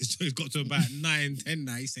 5. He's got to about 9, 10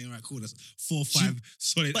 now. He's saying, right, cool, that's 4, 5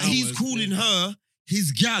 solid But hours. he's calling her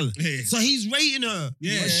his gal. Yeah. So he's rating her.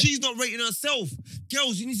 Yeah. But she's not rating herself.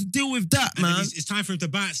 Girls, you need to deal with that, And then man. it's time for him to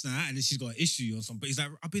bounce now, and then she's got an issue or something. But he's like,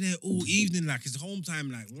 I've been here all evening, like it's home time,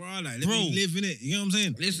 like rah, like let Bro. me live in it. You know what I'm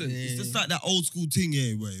saying? Listen, it's Yeah. just like that old school thing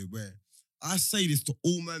here where I say this to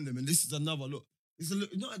all men them, and this is another look. It's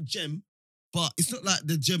not a gem, but it's not like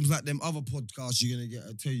the gems like them other podcasts you're gonna get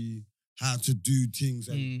to tell you how to do things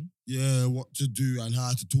and what to do and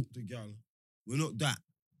how to talk to gal. We're not that.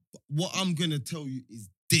 But what I'm gonna tell you is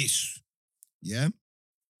this. Yeah?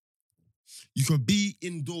 You could be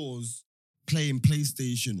indoors playing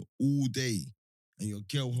PlayStation all day and your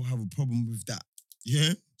girl will have a problem with that.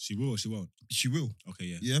 Yeah? She will or she won't. She will. Okay,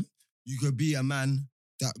 yeah. Yeah? You could be a man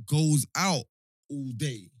that goes out all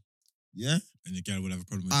day. Yeah? And your gal will have a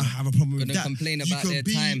problem with I that. have a problem with Gonna that. complain You about could their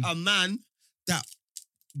be time. a man that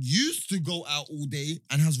used to go out all day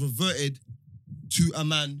and has reverted to a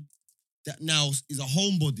man that now is a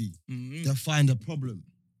homebody that find a problem.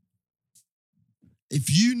 If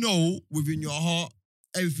you know within your heart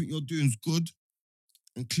everything you're doing is good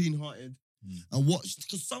and clean-hearted and watch,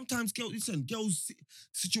 because sometimes girls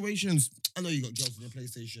situations. I know you got girls in your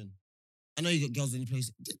PlayStation. I know you got girls in your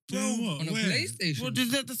PlayStation. Doing Bro, what? On a Where? PlayStation. bro,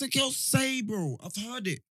 that's the girls say, bro. I've heard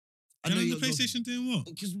it. I Girl know on you the got girls- PlayStation doing what?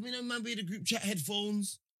 Because we don't remember the group chat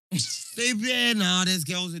headphones. They nah, there's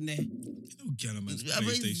girls in there No gal on man's Yeah, but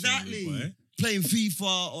PlayStation. exactly. Boy. playing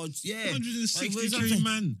FIFA or yeah. 163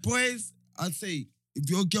 man. Boys, I'd say if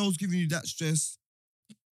your girl's giving you that stress,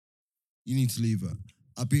 you need to leave her.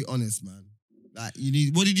 I'll be honest, man. Like you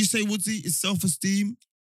need. What did you say, Woodsy? It's self-esteem.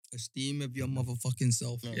 Esteem of your motherfucking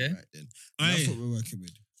self. Oh, Yeah. right then. That's Aye. what we're working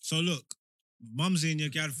with. So look, Mumsy and your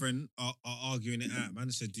girlfriend are arguing it out. Man,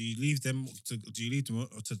 I said, do you leave them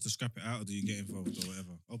or to scrap it out, or do you get involved or whatever?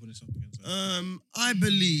 Open this up again. Sorry. I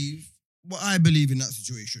believe what I believe in that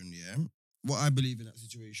situation. Yeah, what I believe in that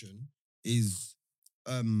situation is,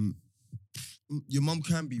 your mum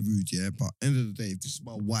can be rude, yeah, but end of the day, if this is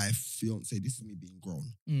my wife, fiance, this is me being grown.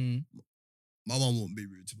 Mm. My mum won't be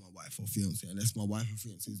rude to my wife or fiance unless my wife or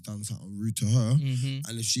fiance has done something rude to her. Mm-hmm.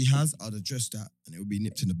 And if she has, I'd address that and it would be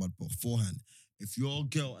nipped in the bud beforehand. If your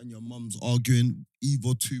girl and your mum's arguing,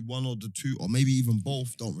 either one or the two, or maybe even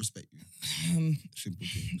both, don't respect you. Simple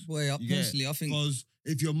things. Well, You get it? personally, I think. Because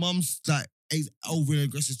if your mum's like is overly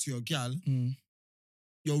aggressive to your gal, Mm.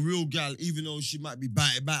 your real gal, even though she might be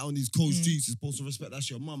batting back on these cold streets, is supposed to respect that's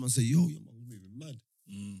your mum and say, yo, your mum's moving mad.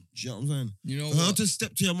 Do you know what I'm saying? You know For her what? to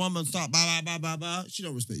step to your mum and start bah, bah, bah, bah, bah, she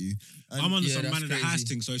don't respect you. And I'm on Yeah, some that's man of the house crazy.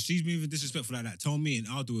 thing, so if she's moving disrespectful like that, tell me and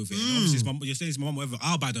I'll deal with it. And obviously, it's you're saying it's my mum, whatever,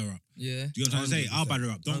 I'll bad her up. Yeah. Do you know what I'm trying to say? I'll 100%. bad her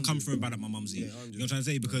up. Don't come through and bad up my mumsy. Yeah, You know 100%. what I'm trying to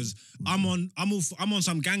say? Because I'm on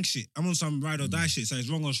some gang shit. I'm on some ride or die shit. So it's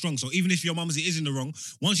wrong or strong. So even if your mumsy is in the wrong,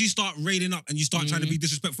 once you start railing up and you start trying to be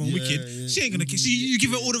disrespectful and wicked, she ain't gonna. You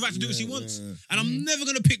give her all the right to do what she wants, and I'm never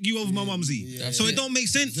gonna pick you over my mumsy. Yeah, So yeah. it don't make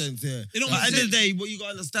sense. Yeah. It don't But make at the end sense. of the day, what you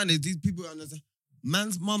gotta understand is these people understand.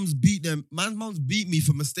 Man's mums beat them. Man's mums beat me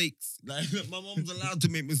for mistakes. Like my mum's allowed to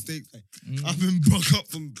make mistakes. Like, I've been broke up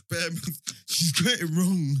from bare. She's got it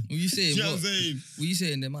wrong. What you saying? Do you know What? what I'm saying? What you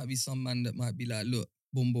saying? There might be some man that might be like, look,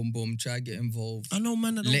 boom, boom, boom, try to get involved. I know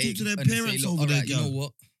man that don't Let talk it- to their and they say, parents look, over all there, right, you know girl.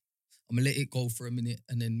 what? I'm gonna let it go for a minute,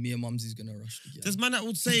 and then me and Mumsy's gonna rush together. There's man that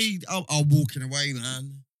would say, "I'm walking away,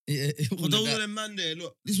 man." Yeah, all But of those that. are them man there.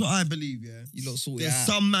 Look, this is what I believe. Yeah, You lot sort it there's out.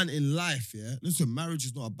 some man in life. Yeah, listen, marriage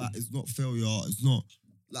is not about. It's not failure. It's not.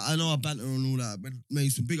 Like I know I banter and all that, but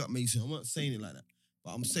Mason, big up Mason. I'm not saying it like that,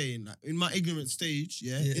 but I'm saying like in my ignorant stage,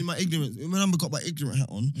 yeah. In my ignorance, when I got my ignorant hat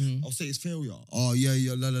on, Mm. I'll say it's failure. Oh yeah,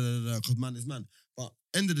 la la la la, because man is man. But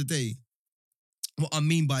end of the day, what I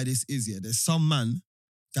mean by this is there's some man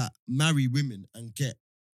that marry women and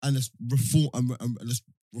just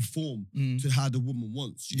reform Mm. to how the woman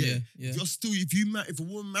wants. You get Yeah, it? yeah. If you're still, if a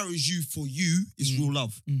woman marries you for you, it's real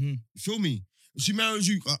love. Mm-hmm. You feel me? If she marries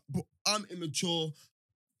you, bro, I'm immature.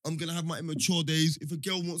 I'm gonna have my immature days. If a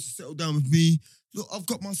girl wants to settle down with me, look, I've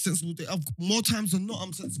got my sensible day. More times than not,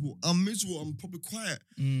 I'm sensible. I'm miserable. I'm probably quiet.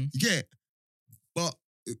 Mm. You get it? But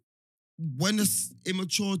when this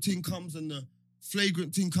immature thing comes and the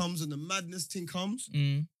flagrant thing comes and the madness thing comes,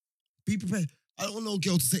 Mm. be prepared. I don't want no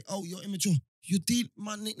girl to say, "Oh, you're immature."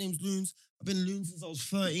 My nickname's Loons. I've been Loons since I was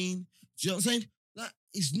 13. Do you know what I'm saying? Like,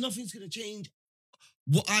 nothing's gonna change.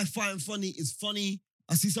 What I find funny is funny.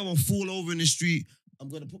 I see someone fall over in the street, I'm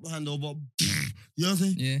gonna put my hand over. You know what I'm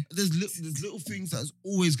saying? Yeah, There's little things that's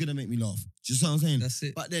always gonna make me laugh. Do you see what I'm saying? that's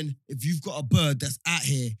it. But then if you've got a bird that's out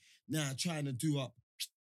here now trying to do up,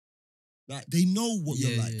 like they know what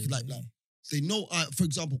you're like. Like they know. For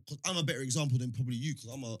example, because I'm a better example than probably you, because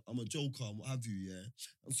I'm a joker and what have you, yeah.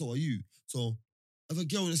 And so are you. So if a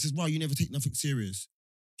girl that says, "Wow, you never take nothing serious,"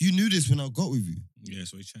 you knew this when I got with you. Yeah,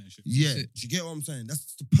 so he's chatting shit. Yeah, it. do you get what I'm saying?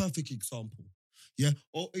 That's the perfect example. Yeah,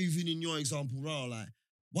 or even in your example, Ra, like,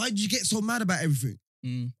 why did you get so mad about everything?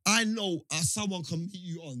 Mm. I know someone can meet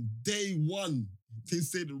you on day one. They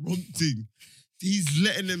say the wrong thing. He's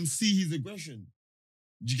letting them see his aggression.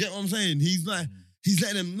 Do you get what I'm saying? He's like, he's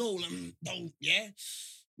letting them know, like, don't, yeah?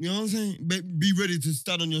 You know what I'm saying? Be ready to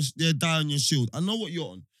stand on die on your shield. I know what you're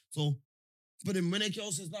on. So, but then when a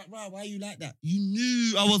girl says, like, "Wow, why are you like that?" You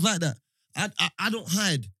knew I was like that. I don't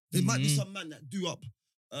hide. There might be some man that do up,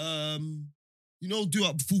 do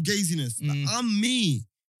up full gaziness. Like, I'm me.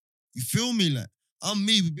 You feel me? Like, I'm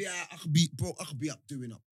me. I could be up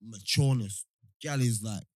doing up matureness. Gal is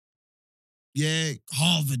like, yeah,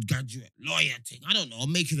 Harvard graduate, lawyer thing. I don't know.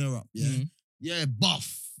 I'm making her up. Yeah. Mm. Yeah,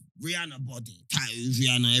 buff. Rihanna body. Tattoos,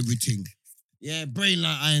 Rihanna, everything. Yeah, brain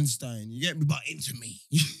like Einstein. You get me? But into me.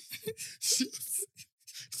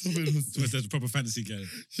 So there's a proper fantasy guy.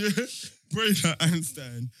 Yeah, brain like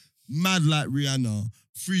Einstein. Mad like Rihanna.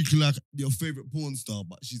 Freak like your favorite porn star,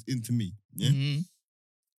 but she's into me. Yeah. Mhm.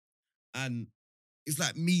 And it's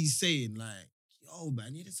like me saying, like, yo,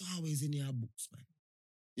 man, you're just always in your books, man.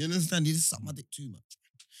 You understand? You just suck my dick too much.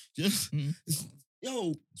 Just,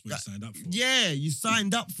 yo, That's what you signed up for. yeah, you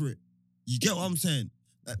signed up for it. You get what I'm saying?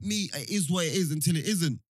 Like me, it is what it is until it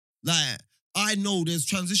isn't. Like, I know there's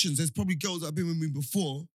transitions. There's probably girls that have been with me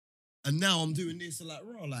before, and now I'm doing this. And like,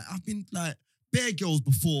 raw, like, I've been like bare girls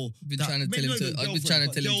before. I've been trying to tell him to. I've been trying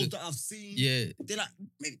to tell him girls to. that I've seen. Yeah. They're like,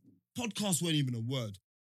 maybe podcasts weren't even a word.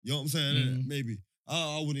 You know what I'm saying? innit? Maybe.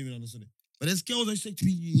 I wouldn't even understand it. But there's girls that say to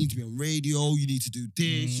me, you need to be on radio, you need to do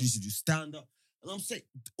this, you need to do stand-up. And I'm saying,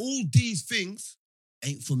 all these things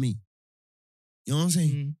ain't for me. You know what I'm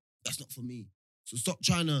saying? That's not for me. So stop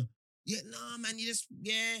trying to, nah, man, you just,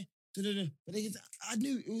 yeah. Da-da-da. But I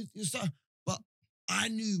knew it was stuff. But I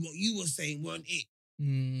knew what you were saying weren't it.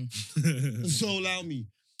 Mm. So allow me.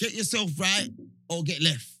 Get yourself right or get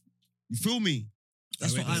left. You feel me?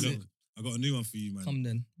 That's what I'm saying. I got a new one for you, man. Come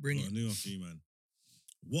then, bring I got it. a new one for you, man.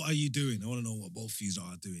 What are you doing? I want to know what both of you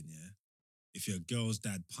are doing, yeah? If your girl's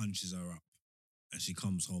dad punches her up and she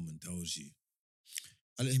comes home and tells you.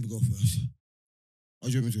 I'll let him go first. Oh,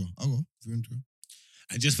 do you want me to go? I'll go. If you want to go.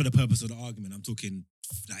 And just for the purpose of the argument, I'm talking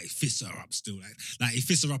like fists her up still. Like he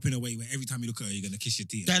fists her up in a way where every time you look at her, you're going to kiss your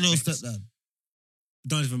teeth. Dad or stepdad?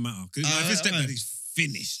 Don't even matter. Because if it's stepdad, alright. he's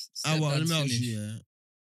finished. Well, let me Stepdad's ask finished. you, yeah.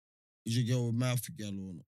 Is your girl a mouthy girl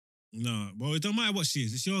or not? No, well, it don't matter what she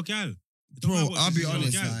is. It's your gal. It don't matter Bro, what I'll she be is, it's your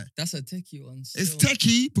honest, gal. like, That's a techie one. it's still.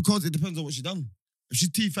 techie because it depends on what she done. If she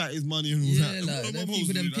teeth out his money and all Yeah, that, like, what am I them supposed people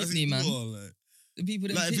to them do? That's pitney, his man. law, like. The people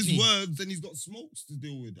that Like, if hit it's me. words, then he's got smokes to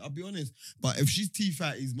deal with. I'll be honest. But if she's teeth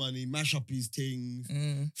out his money, mash up his things,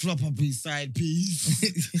 flop up his side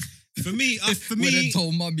piece. For me, When they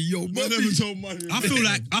told mommy, yo, Man mommy. never told money. I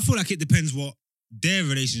feel like it depends what their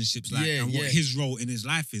relationship's like Yeah, and what yeah. his role in his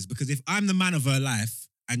life is. Because if I'm the man of her life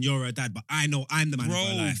and you're her dad, but I know I'm the man of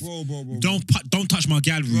her life, bro. don't touch my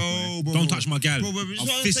gal, rude boy. Bro. Don't touch my gal. Bro, I'm it's what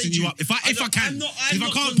I'm saying fisting you to up. If I can, if I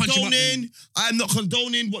can't punch you up, then I'm not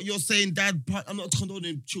condoning what you're saying, Dad. I'm not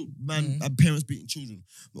condoning parents beating children.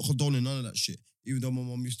 I'm not condoning none of that shit. Even though my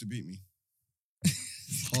mom used to beat me.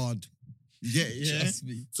 Hard. You get it, yeah? Trust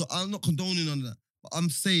me. So I'm not condoning none of that. But I'm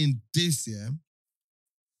saying this, yeah.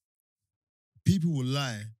 People will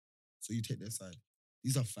lie, so you take their side.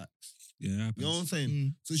 These are facts. yeah, it You happens. know what I'm saying?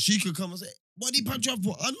 Mm. So she could come and say, what did he punch you up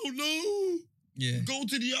for? I don't know. Yeah. Go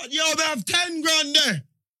to the yard. Yo, they have 10 grand there.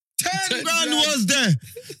 10 grand 10 grand. was there.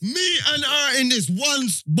 Me and her in this one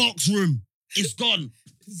box room. It's gone.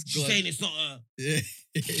 She's saying it's not her. Yeah.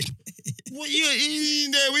 What you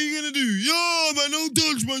in there? What you gonna do? Yo, man, don't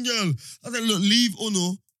touch my girl. I said, look, leave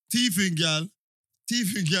Uno. Teething girl.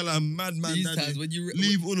 Teething girl and madman These daddy. times when you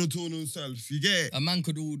Leave Uno to Uno himself. You get it? a man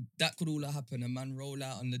could all happen. A man roll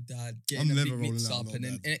out on the dad, I'm getting a never big rolling mix out up, on no and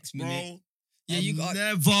then dad. next minute, Bro, yeah, you I'm got.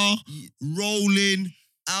 never rolling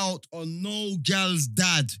out on no gal's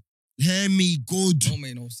dad. Hear me good. Don't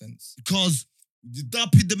make no sense. Because you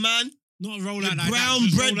dumpy the man, Not roll you out like brown that.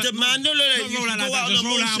 Just bread roll the out- man. No, Not you roll can out go like that. out Just on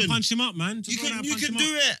roll out and emotion. punch him up, man. Just You roll out can, and you punch can him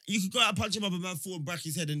do up. it. You can go out and punch him up and man fall and back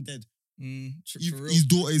his head and dead. For real. His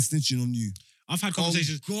daughter is snitching on you. I've had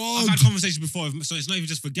conversations. Oh, I've God. had conversations before, so it's not even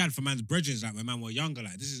just for Gad, for man's brethren, like when man were younger.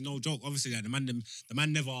 Like this is no joke. Obviously, like the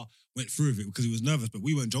man never went through with it because he was nervous, but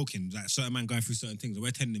we weren't joking. Like certain man going through certain things, and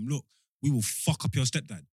we're telling him, look, we will fuck up your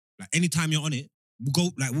stepdad. Like anytime you're on it,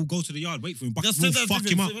 we'll go to the yard, wait for him, but Just we'll that's fuck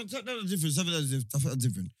him up. That's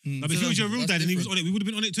different. No, but if he was your real dad and he was on it, we would have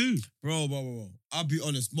been on it too. Bro. I'll be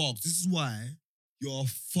honest, Mark. This is why you're a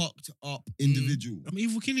fucked up individual. I'm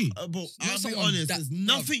evil killy. But Not I'll be someone honest, that- there's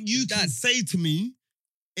nothing you can Dad. say to me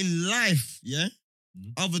in life, yeah,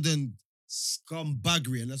 Mhm. other than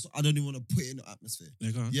scumbaggery, and that's I don't even want to put it in the atmosphere.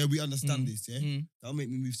 Like, Yeah, we understand Mm. this, yeah. Mm. That'll make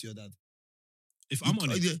me move to your dad. if I'm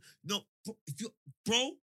on it, Yeah, no, if you,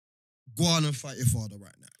 bro, go on and fight your father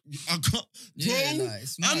right now. I can't, Yeah, bro. like,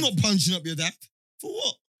 it's I'm mad. not punching up your dad for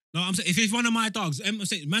what. no, I'm saying if it's one of my dogs, I'm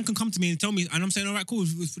saying man can come to me and tell me, and I'm saying, all right, cool,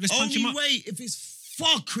 let's punch him Only up. way if it's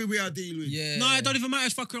fuckery we are dealing with. Yeah. No, it don't even matter.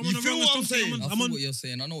 It's fucker. I'm You on the feel wrong what I'm stuff. saying? I I'm feel on. what you're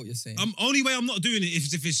saying. I know what you're saying. Only way I'm not doing it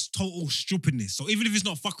is if it's total stupidness. So even if it's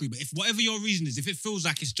not fuckery, but if whatever your reason is, if it feels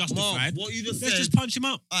like it's Mark, justified, what you just let's said. just punch him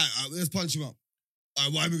up. All right, let's punch him up. All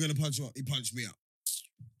right, why are we gonna punch him up? He punched me up.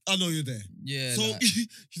 I know you're there. yeah. So like, you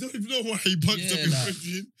don't even know why he punched Yeah, up your like-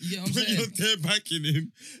 brethren. you know what I'm When you're saying? there backing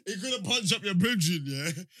him, he could have punched up your brethren,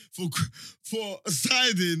 yeah, for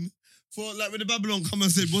siding, for like when the Babylon come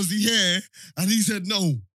and said, was he here? And he said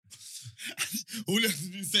no. All he had to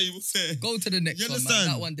do is say he was here. Go to the next You one, man. understand?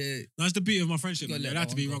 That one there. That's the beauty of my friendship, Gotta man. let You're allowed that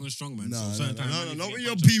to be one wrong go. and strong, man. No, so certain times, man, not you with get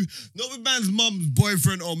your punched up. people, not with man's mum's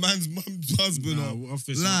boyfriend or man's mum's husband. Nah, or I'll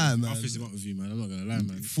fist lie, him up. man. I'll fist him up with you, man. I'm not gonna lie,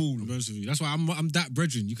 man. Fool. I'll be honest with you. That's why I'm that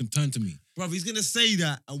brethren. You can turn to me. Bruv, he's gonna say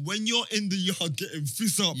that, and when you're in the yard getting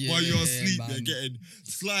fist up while you're Yeah, asleep, man. they're getting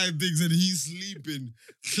slime things, and he's sleeping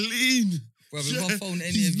clean. Bro, if Yeah, I phone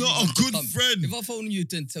any he's of you, not man a to good come- friend. If I phone you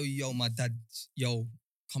to tell you, yo, my dad, yo,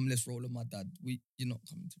 come, let's roll with my dad. You're not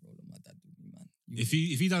coming to roll with my dad with me, man. You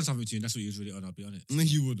If he done something to you, and that's what he was really on. I'll be honest. No,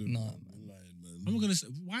 you wouldn't. Nah, I'm man. lying, man. I'm not gonna say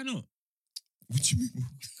why not. What you mean?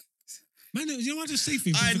 Man, you know what? Just say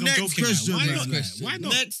things. Alright, People think I'm next joking. question, Why man. not? Next Why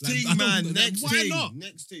not? Next Like, thing, I don't- man. like, Next why thing. not?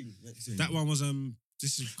 Next thing. Next thing. That one was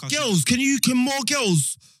This is Girls, can more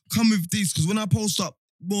girls come with these? Because when I post up,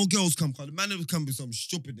 more girls come. The man never come with some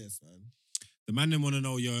stupidness, man. The man them want to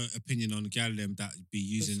know your opinion on gal them that be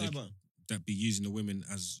Just using cyber. the women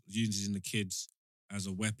as using the kids as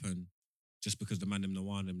a weapon just because the man them don't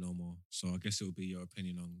want them no more. So I guess it would be your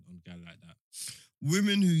opinion on guy like that.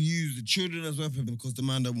 Women who use the children as weapons because the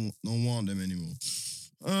man don't want them anymore.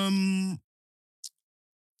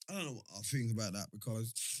 I don't know what I think about that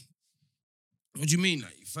because what do you mean?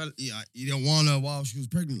 Like you don't want her while she was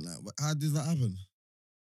pregnant. Like, how did that happen?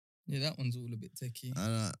 Yeah, that one's all a bit techie.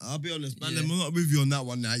 I'll be honest, man. Yeah. I'm not with you on that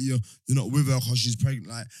one. Now you're not with her because she's pregnant.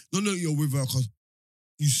 Like, no, you're with her because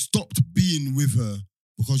you stopped being with her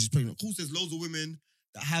because she's pregnant. Of course, there's loads of women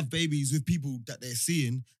that have babies with people that they're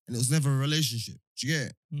seeing, and it was never a relationship. Do you get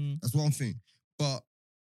it? That's one thing. But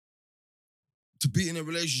to be in a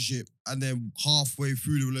relationship and then halfway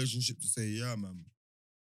through the relationship to say, yeah, man,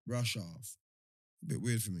 rush off, a bit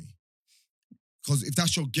weird for me. Because if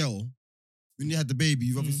that's your girl, when you had the baby,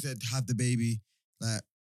 you've obviously said have the baby. Like,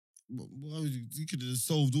 you could have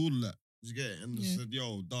solved all of that. You get it? And just said,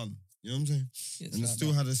 yo, done. You know what I'm saying? It's And like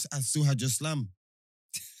I still had your slam.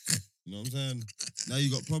 You know what I'm saying? Now you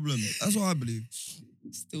got problems. That's what I believe.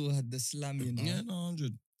 still had the slam, you know. Yeah, no,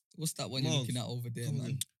 100. What's that one you're Miles, looking at over there, come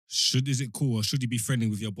man? Is it cool or should you be friendly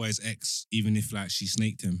with your boy's ex even if like she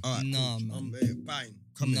snaked him? All right, Nah, cool. man. Bang.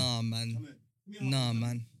 Come Nah, man. here. Come here. Give me a Nah, hug.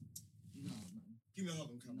 man. Give me a hug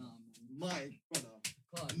and come. Nah, man. My brother.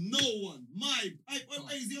 Can't. No one.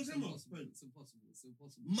 Hey, is he on camera? It's impossible. It's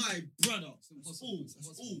impossible. My brother. It's impossible. It's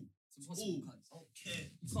impossible. It's impossible. Okay.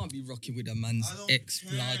 You can't be rocking with a man's I don't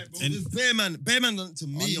ex-blood. care, bro. This Bear man done it to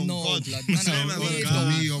me I on know, God. blood. Bear Man, man I done it know,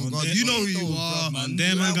 to me on on God. them- You know who you on are. them, Man, man.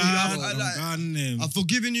 them I- and I- God, I- God, them. I've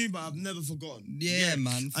forgiven you, but I've never forgotten. Yeah,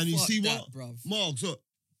 man. And you Fuck see that, what? bruv. Mark, so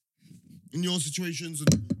in your situations,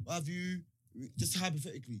 and what have you, just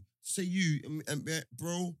hypothetically, say you, and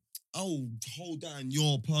bro, I'll hold down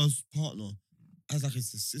your partner as like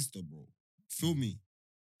it's a sister, bro. Feel me?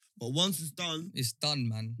 But once it's done, It's done,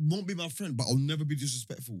 man. won't be my friend, but I'll never be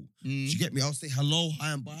disrespectful. You get me? I'll say hello,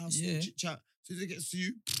 hi, and bye. I'll Yeah. chit chat. So if it gets to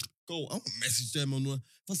you, go. I won't message them on. If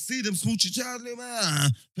I see them small chit chat, little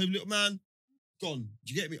man, baby, little man, gone.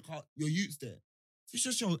 Do you get me? Your youth's there. If it's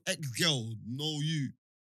just your ex girl, know you.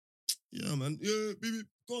 Yeah, man. Yeah, baby,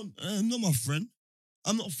 gone. I'm not my friend.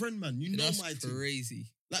 I'm not a friend, man. You know That's my thing.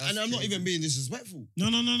 crazy. Like, That's and I'm not crazy. even being disrespectful. No,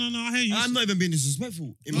 I hear you. I'm not even being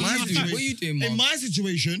disrespectful. In No, my no, no, situation, What are you doing, in man? my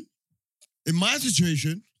situation,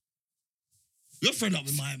 you're fed up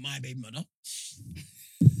with my baby mother.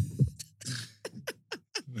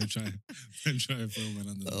 I'm trying to throw man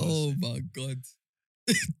under the bus. Oh my god!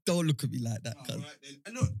 Don't look at me like that, cuz. Alright then.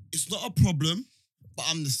 And look, it's not a problem, but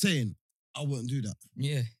I'm just saying, I wouldn't do that.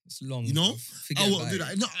 Yeah, it's long. You know? bruv. Forget I wouldn't about do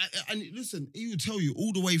that. No, and listen, he will tell you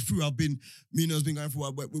all the way through. Me and her's been going through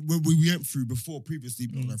what we went through before previously.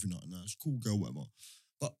 Not going through nothing. Nah, she's a cool girl, whatever.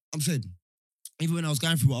 But I'm saying, even when I was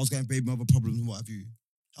going through what I was going, baby, mother problems and what have you,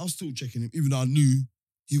 I was still checking him, even though I knew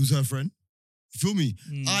he was her friend. You feel me?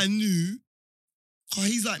 Mm. I knew, cause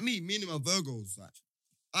he's like me. Me and him are Virgos. Like,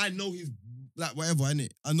 I know his like whatever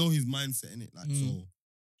innit. I know his mindset innit. Like so,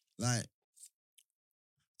 like.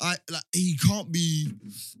 He can't be.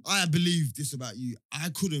 I believe this about you. I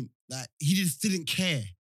couldn't. Like he just didn't care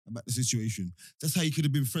about the situation. That's how he could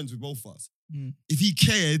have been friends with both of us. Mm. If he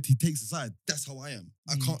cared, he takes a side. That's how I am.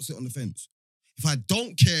 I Mm. can't sit on the fence. If I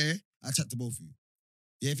don't care, I chat to both of you.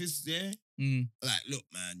 Yeah, if it's like, look,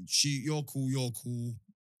 man, you're cool.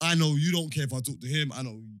 I know you don't care if I talk to him. I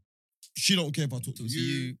know she don't care if I talk to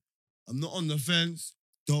you. I'm not on the fence.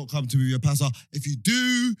 Don't come to me with your passer. If you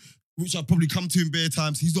do, which I'll probably come to in bare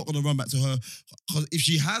times, he's not gonna run back to her. Because if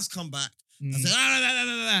she has come back and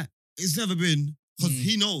said, it's never been, because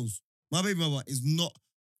he knows my baby mother is not.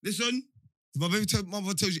 Listen, if my baby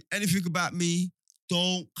mother tells you anything about me,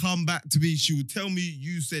 don't come back to me. She will tell me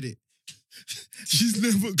you said it. She's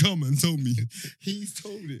never come and told me. He's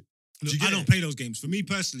told it. Look, I don't play those games. For me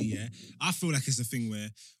personally, yeah, I feel like it's a thing where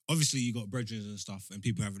obviously you got brethren and stuff, and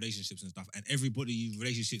people have relationships and stuff, and everybody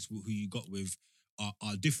relationships who you got with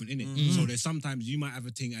are different, innit? Mhm. So there's sometimes you might have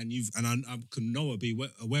a thing, and I can know or be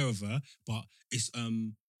aware of her, but it's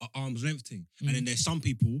an arm's length thing. And then there's some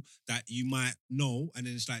people that you might know, and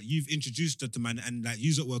then it's like you've introduced her to man, and like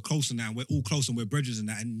you we're closer now, and we're all close, and we're brethren and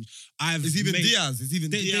that, and I've It's even made, Diaz. It's even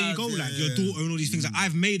there, Diaz. there you go, like your daughter and all these things. Like,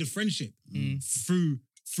 I've made a friendship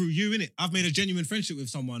through you, innit? I've made a genuine friendship with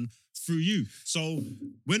someone through you. So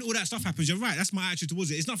when all that stuff happens, you're right. That's my attitude towards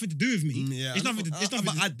it. It's nothing to do with me. Yeah, It's nothing.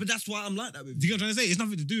 but that's why I'm like that with Do you you. get what I'm trying to say? It's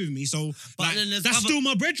nothing to do with me. So But like, then there's that's other- still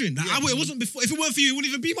my brethren. Like, Yeah. it wasn't before. If it weren't for you, it wouldn't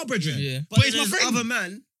even be my brethren. Yeah. But it's my there's friend. other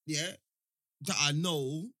man, yeah, that I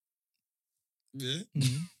know. Yeah,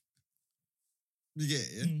 you get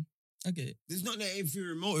it. Yeah, I get it. there's not that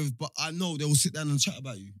inferior motive, but I know they will sit down and chat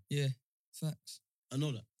about you. Yeah, facts. I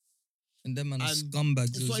know that. And them man are And scumbags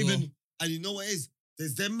It's as not well. even, and you know what it is?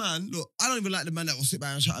 There's them man. Look, I don't even like the man that will sit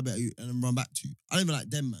back and shout about you and then run back to you. I don't even like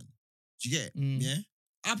them man. Do you get it? Mm. Yeah.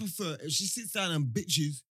 I prefer if she sits down and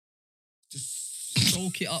bitches, just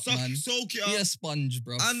Soak it up, man. Soak it Be up a sponge,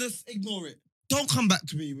 bro. and just ignore it. Don't come back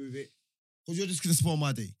to me with it because you're just gonna spoil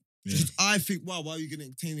my day. Yeah. Because I think, wow, why are you gonna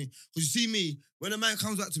entertain me? Because you see me, when a man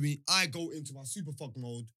comes back to me, I go into my super fuck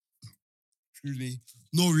mode. Excuse me.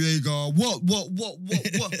 Noriega, what?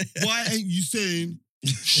 Why ain't you saying,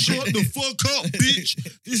 shut the fuck up, bitch?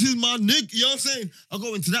 This is my nigga. You know what I'm saying? I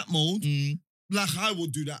go into that mode. Mm. Like I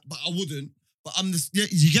would do that, but I wouldn't. But I'm just, yeah,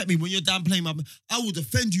 you get me? When you're downplaying my, I will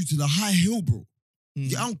defend you to the high hill, bro.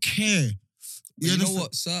 Mm. Yeah, I don't care. But you know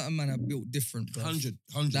what? Certain men are built different, bro. 100.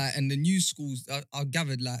 Like, and the new schools, I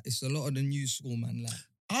gathered, like, it's a lot of the new school, man. Like,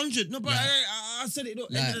 100. No, but Like- I said it. Look,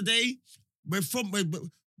 Like- end of the day, we're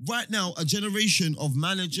right now a generation of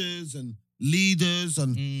managers and leaders,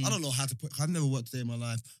 and Mm. I don't know how to put. I've never worked a day in my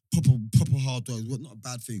life. Proper hard work. Well, not a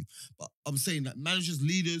bad thing, but I'm saying that managers,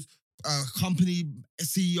 leaders, company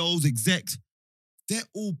CEOs, execs, they're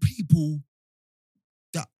all people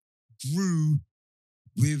that grew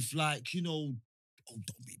with like, you know, oh,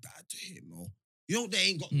 don't be bad to him, or you know, they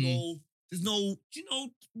ain't got there's no, you know,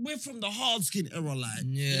 we're from the hard skin era, like,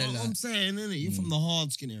 you Yeah, know what like- I'm saying, innit? You're from the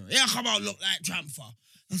hard skin era. Yeah, come on, look like Tramfer.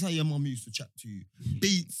 That's how your mum used to chat to you.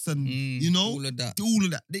 Beats and, you know, all of that. all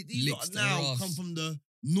of that. These Licks lot the now ass. come from the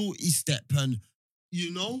naughty step and,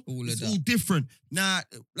 you know, All of it's that. all different. Now,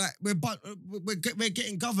 like, we're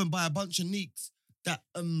getting governed by a bunch of neeks that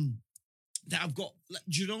have got, like,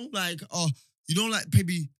 do you know, like, you know, like,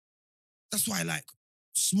 maybe, that's why, like,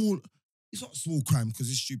 it's not small crime because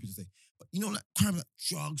it's stupid to say, but you know, like, crime like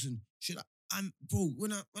drugs and shit, like, bro,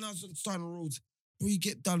 when I was on Steiner Roads, bro, you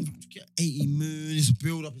get done, you get 18 million, it's a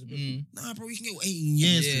build up, Nah, bro, you can get 18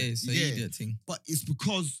 years. Yeah, for it, it's you a get it? idiot thing. But it's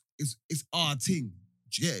because it's our thing.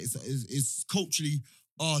 Do you get it? It's culturally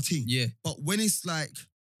our thing. Yeah. But when it's like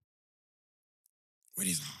when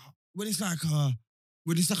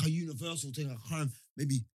it's like a universal thing, I can't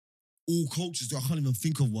maybe all cultures do. I can't even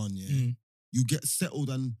think of one. Yeah, Mm. you get settled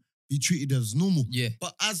and be treated as normal. Yeah.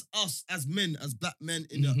 But as us, as men, as black men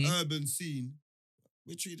in the urban scene,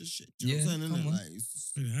 we're treated as shit. Do you know what I'm saying? come innit? on. Like, it's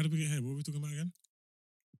just, Wait, how did we get here? What were we talking about again?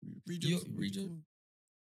 read Yo- your- read your-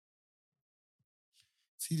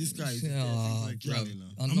 See this guy. He's Ah, like, bro. you know.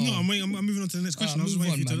 I I'm know. not. I'm moving on to the next question. I was move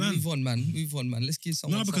waiting for you to on, man. land. Move on, man. Let's give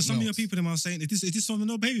someone No, because some of something your else. people them are saying, is this on the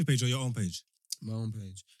No Baby page or your own page? My own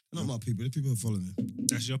page. Not my people. The people who follow me.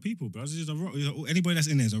 That's your people, bro. This is a anybody that's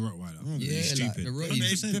in there is a Rottweiler. Oh, Yeah, You're like stupid. the But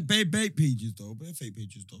 100%. they're bait pages though. They're fake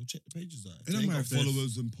pages though. Check the pages out. It don't They matter got if they're-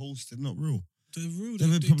 followers and posts. They're not real. They're rude.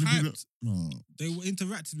 They're They probably typed. no. They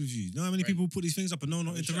interacted with you. You know how many people put these things up and no,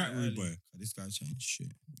 not interact with, boy. This guy changed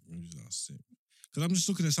shit. Because I'm just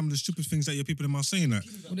looking at some of the stupid things that your people them are saying. Like,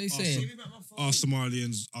 What are they saying? are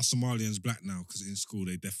Somalians black now? Because in school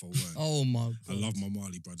they defo weren't. Oh my I god. love my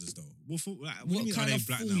Mali brothers though. What do What you mean kind are they of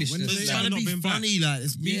black now? When foolishness they is They're that? have trying to not be been black? funny, like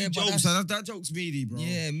it's meaty Yeah, but jokes. that's- That joke's meaty, bro.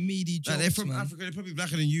 Yeah, meaty jokes, Like, they're from man. Africa. They're probably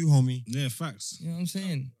blacker than you, homie. Yeah, facts. You know what I'm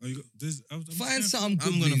saying? Oh, you got, I'm Find scared. something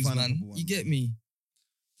good, I'm gonna beans, find a man. couple ones, You get man. me?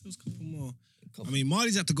 There's a couple more. Couple- I mean,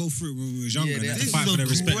 Marley's had to go through it when we was younger. Yeah, and they they had had to to. fight This for their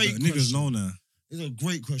is a respect. great But niggas question. know now. It's a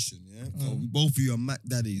great question, yeah. So both of you are Mac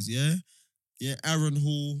daddies, yeah. Yeah, Aaron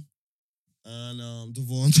Hall and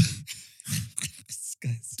Devon. This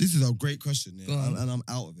guy's- This is a great question, yeah, Go on. and I'm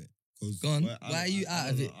out of it. 'Cause Go on. I Why don't- are you I out don't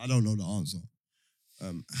of know- it? I don't know the answer.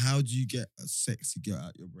 How do you get a sexy girl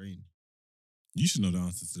out your brain? You should know the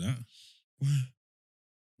answer to that.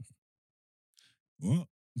 What?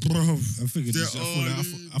 Bro, I figured They're this.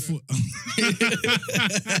 I thought.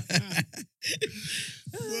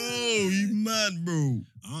 bro, you mad, bro.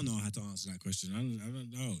 I don't know how to answer that question. I don't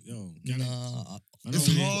know. Yo, Gally, Nah, I don't It's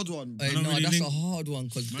really- a hard one. hey, don't no, really that's link- a hard one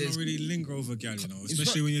because Man don't really linger over gal, you know. It's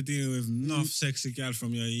Especially when you're dealing with enough sexy gal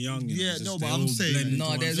from your young. You know, Yeah, just no, they but I'm all saying- blend into No,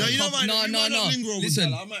 one there's thing. a couple- might no, not linger over listen,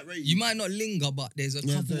 gal, I might rate you might not linger, but there's a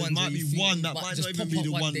Yeah, couple there ones. might where be you think one that might might just not even pop be up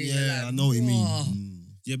the one. day, Yeah, you're like, I know what you mean. "Rah,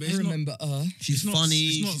 Yeah, but I it's not. remember her. She's It's not- funny.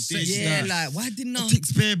 it's not she's sexy. this, Yeah, that. like why didn't I? Tick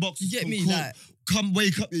spare boxes. You get from me? court. Like Come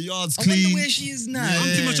wake up your yard's I clean. wonder where she is now.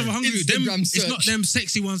 I'm too much of a Yeah. hungry. Them, Instagram it's not search. them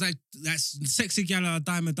sexy ones that's sexy gal are a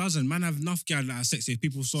dime a dozen. Man have enough gal that are sexy. If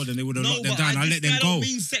people saw them, they would have locked them down. I let them go. Don't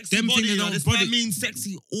mean sexy Them body, things though. don't This body- man means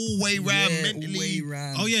sexy all way round, Yeah, mentally. way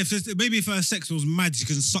round. Oh yeah, maybe if her sex was mad, you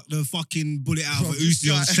can suck the fucking bullet out Bro, of this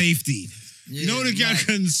Uzi on guy- safety. You know the gal mad.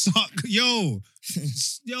 can suck. Yo.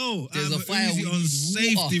 There's I'm a fire, Uzi we on need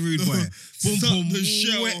safety, water. rude boy. Boom, Suck boom, the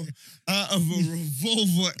shell wet. out of a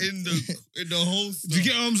revolver in the holster. Do you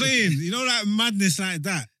get what I'm saying? You know, like madness like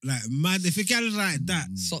that. Like mad. If a gal is like that,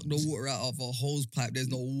 Suck the water out of a hose pipe. There's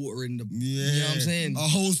no water in the. Yeah. You know what I'm saying? A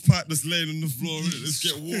hose pipe that's laying on the floor. Innit? Let's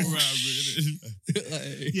get water out of it.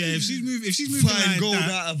 Like, yeah. If she's moving Find like gold that,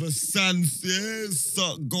 out of a sand. Yeah,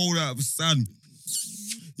 suck gold out of a sand.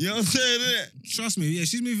 You know what I'm saying? Innit? trust me. Yeah,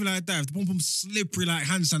 she's moving like that. If the pom pom's slippery like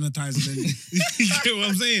hand sanitizer, then you get what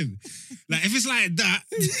I'm saying. Like if it's like that,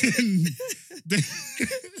 then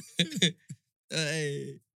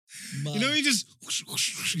hey, man. you know, you just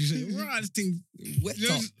you say, right, this thing. Wet You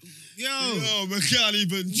know, up. yo, Yo, man can't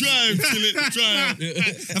even drive till it dry.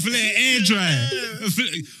 I feel like air dry. I feel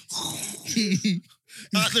like-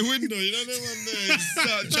 Out the window, you know that one there? You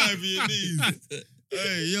start driving your knees.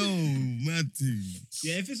 Hey, yo, mad thing.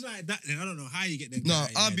 yeah, if it's like that, then I don't know how you get there. No,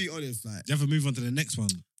 I'll be honest. Like Do you ever move on to the next one?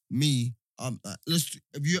 me, let's.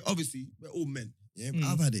 If you obviously we're all men, yeah. But Mm.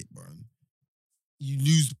 I've had it, bro. You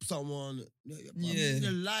lose someone, Yeah. in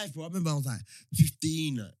your life, bro. I remember I was like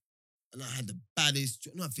 15, and I had the baddest.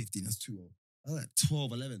 Not 15, that's too old. I was like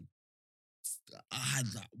 12, 11. I had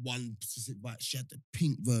like one specific bike. She had the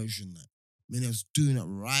pink version. Like, I was doing a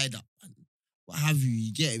ride up and what have you.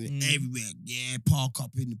 You get me everywhere. Yeah, park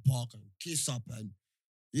up in the park and kiss up and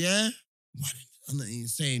yeah. What? I'm not even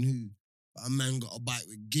saying who, but a man got a bike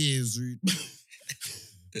with gears, rude.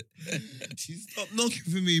 She stopped knocking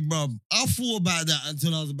for me, bro. I thought about that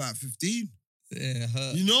until I was about 15. Yeah,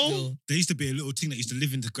 hurt. You know? Still. There used to be a little thing that used to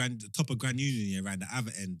live in the top of Grand Union, yeah, around the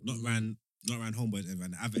other end, not around Homeboys,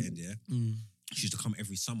 around the other end, yeah. She used to come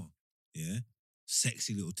every summer, yeah.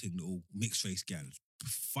 Sexy little thing, little mixed race gal,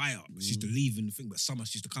 fire. She used to leave in the thing, but summer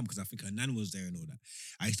she used to come because I think her nan was there and all that.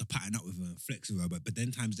 I used to pattern up with her and flex with her, but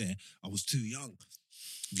then times there, I was too young.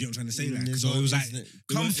 You get what I'm trying to say? Like, so it was like,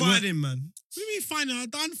 come find him, man. what do you mean find her? I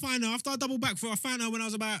done find her. After I double back for her, I found her when I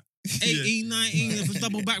was about 18, 19. If I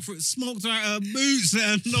double back for it, smoked her out her boots.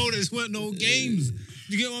 Let her know there weren't no games.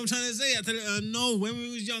 You get what I'm trying to say? I tell her no. When we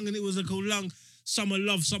was young and it was a cool long summer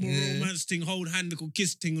love, summer romance thing, hold hand, little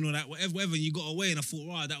kiss thing and all that, whatever. And you got away and I thought,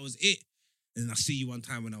 wow, that was it. And then I see you one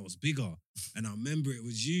time when I was bigger and I remember it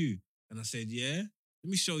was you. And I said, yeah, let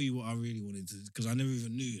me show you what I really wanted to, because I never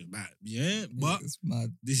even knew about, but It's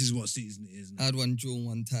mad. this is what season it is I now. had one during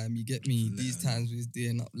one time. You get me. Let These her know. times we was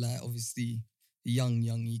doing up like obviously young.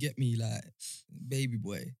 You get me like baby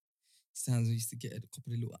boy. These times we used to get a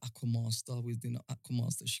couple of little Aquamaster. We was doing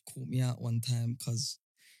Aquamaster. She caught me out one time because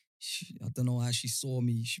I don't know how she saw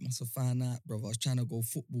me. She must have found out, bro. I was trying to go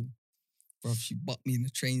football. Bro, she bucked me in the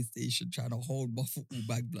train station trying to hold my football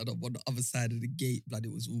bag, blood, up on the other side of the gate, blood.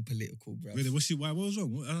 It was all political, bro. Really, what was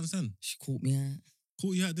wrong? What, I don't understand. She caught me out.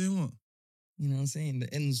 Caught you out doing what? You know what I'm saying?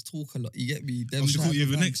 The ends talk a lot. You get me? Them Oh, she caught type you of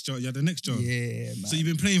the man. next job. You had the next job. Yeah, man. So you've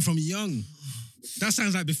been playing from young. That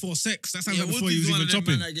sounds like before sex. That sounds like before you was even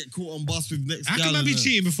chopping. I get caught on bus with next How gal can I and be that?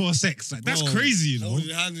 cheating before sex? Like, that's Bro, crazy, you know. Holding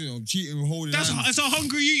hands, cheating with holding hands. That's a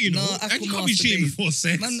hungry you know. No, And you can't be Aquamaster cheating days. before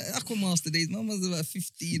sex. Man, Aquamaster days, man was about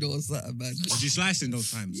 15 or something, man. Was you slicing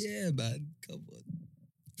those times? Yeah, man. Come on.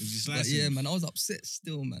 Was you But slicing? yeah, man, I was upset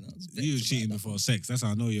still, man. I was You was vexed cheating about that. before sex. That's how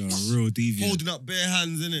I know you're a real deviant. Holding up bare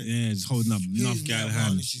hands, innit? Yeah, just holding up enough gal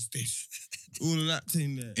hands. All of that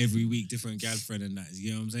thing there. Every week, different gal friend and that.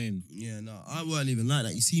 You know what I'm saying? Yeah, no, I weren't even like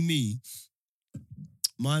that. You see me,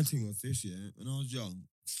 my thing was this, yeah, when I was young,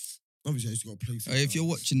 obviously I used to go play football. If you're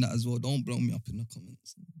watching that as well, don't blow me up in the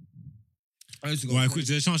comments. I used to go Why? play. Is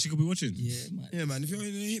there a chance she could be watching? Yeah, man. Yeah, man, if you're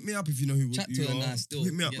hit me up if you know who Chat you to her are. now still,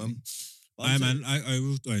 Hit me up, you get man. me? But Aye, I'm man. I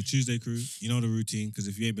will. Tuesday crew. You know the routine. Because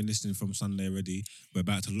if you ain't been listening from Sunday already, we're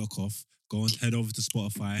about to lock off. Go and head over to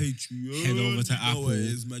Spotify, Patreon. head over to You know what it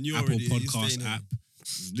is, man. You Apple already- you're Podcast staying here. app.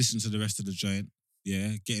 Listen to the rest of the joint.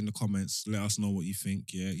 Yeah, get in the comments. Let us know what you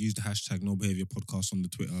think. Yeah, use the hashtag No Behavior Podcast on the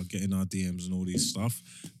Twitter. Get in our DMs and all these stuff.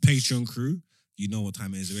 Patreon crew. You know what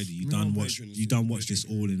time it is already. You We're done on watch. Patreon, You done watch this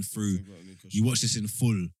all in through. You watch this in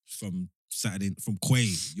full from Saturday from Quay.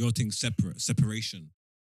 Your thing separation.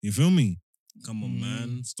 You feel me? Come on,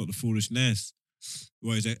 man. Stop the foolishness.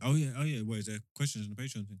 What is that? Oh yeah. What is there? Questions on the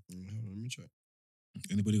Patreon thing? Hold on, let me check.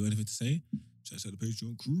 Anybody got anything to say? Shout out to the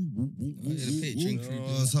Patreon crew. Woo, woo, Oh, yeah, the woo, Patreon woo. crew.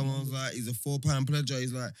 Oh, someone's like, he's a £4 pledger.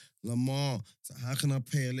 He's like, Lamar, so how can I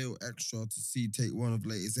pay a little extra to see take one of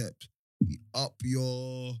latest ep? You up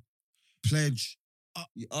your pledge.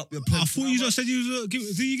 You up your pledge. I thought you just said you was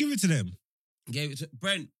did you give it to them? gave it to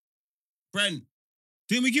Brent.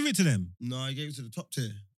 Didn't we give it to them? No, I gave it to the top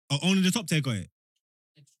tier. Oh, only the top tier got it.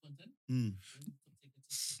 Mm.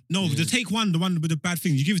 No, Yeah. the take one, the one with the bad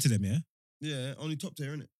thing, you give it to them, yeah? Yeah, only top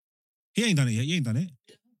tier, innit? He ain't done it yet. You ain't done it.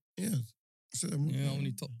 Yeah. So, Yeah,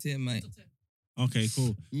 only top tier, mate. Okay,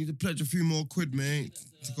 cool. You need to pledge a few more quid, mate,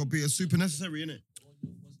 to go be a super necessary, innit?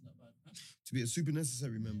 To be a super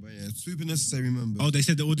necessary member, yeah. Super necessary member. Oh, they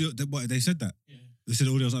said the audio. What they said that? Yeah. They said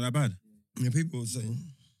the audio's not that bad. Yeah, people were saying.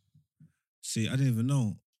 See, I didn't even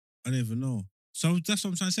know. So that's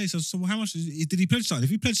what I'm trying to say. So how much did he pledge something? If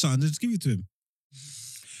he pledged something, then just give it to him.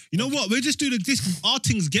 You know what? We'll just do this. Our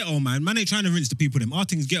thing's ghetto, man. Man ain't trying to rinse the people. Them. Our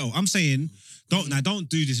thing's ghetto. I'm saying, don't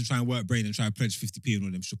do this and try and work brain and try to pledge 50p and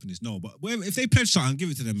all them shopping this. No, but if they pledge something, give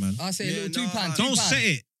it to them, man. I say Yeah, a little £2. Don't set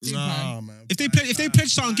it. Nah, man. If they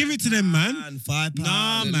pledge something, give it to them, man. £5.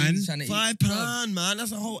 Nah, man. £5, man.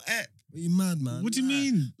 That's a whole app. Are you mad, man? What do you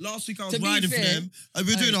mean? Last week I To was be riding for fair- them, and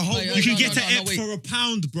we're doing a whole. Wait, You can no, get no, an no, ep wait. for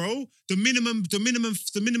 £1, bro. The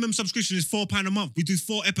minimum subscription is £4 a month. We do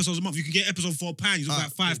 4 episodes a month. You can get episode for £4. You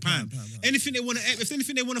talk about £5. Anything they want to, if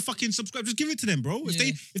anything they want to fucking subscribe, just give it to them, bro. If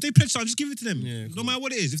Yeah. they pledge something, just give it to them. Yeah, No cool. matter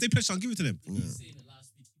what it is. If they pledge something, give it to them. Yeah. Saying it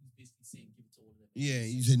last week, he was basically saying give it to all of them. Yeah,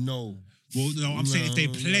 you said no. Well, no, I'm saying if they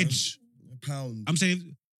No, pledge. £1. I'm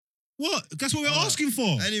saying what? That's what we're asking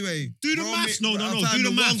for. Anyway, Do the roll maths. me- No, I'm do saying the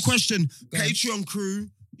One maths. question. Go on. Patreon crew,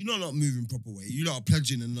 you lot not moving proper way. You lot are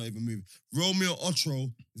pledging and not even moving. Romeo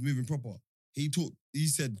Otro is moving proper. He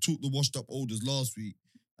said talk the washed up olders last week,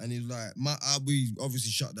 and he's like, we obviously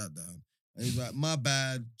shut that down. And he's like, my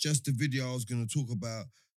bad. Just the video I was gonna talk about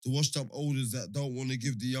the washed up olders that don't want to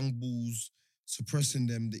give the young bulls suppressing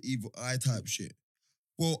them the evil eye type shit.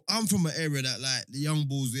 Well, I'm from an area that like the young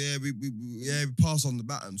bulls, we pass on the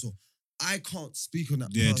baton, so I can't speak on that.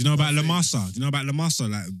 Yeah, do you know about La person. Masa? Do you know about La Masa?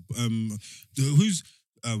 Like, who's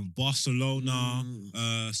Barcelona,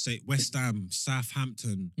 Mm. say West Ham,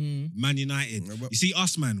 Southampton, Mm. Man United. Yeah, well- You see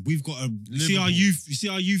us, man. We've got you see our Liverpool. youth. You see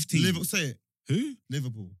our youth team. Say it. Who?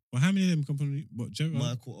 Liverpool. Well, how many of them come from what? Gerrard?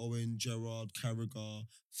 Michael Owen, Gerard, Carragher,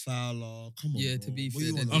 Fowler. Come on. Yeah, bro. to be What fair,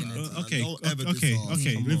 you they're on doing about, it. man? Okay, Don't ever okay, diss us.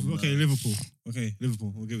 okay, Come Liv- on, okay, man. Liverpool. Okay,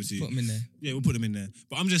 Liverpool. We'll give it to you. Put them in there. Yeah, we'll put them in there.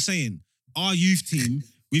 But I'm just saying, our youth team,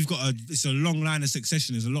 it's a long line of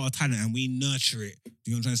succession. There's a lot of talent and we nurture it.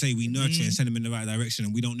 You know what I'm trying to say? We nurture it and send them in the right direction.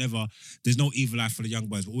 And we don't there's no evil eye for the young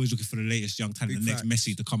boys. We're always looking for the latest young talent, Big the next facts.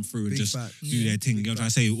 Messi to come through and Big just facts. do their thing. You know what I'm trying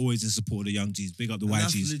to say? We're always in support of the young G's. Big up the And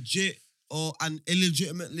that's YGs. legit and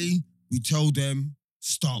illegitimately, we tell them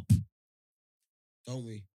stop. Don't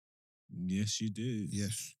we? Yes, you do.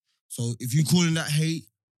 Yes. So if you calling that hate,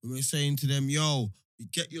 we're saying to them, yo, you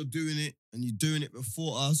get you're doing it and you're doing it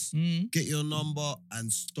before us. Mm. Get your number and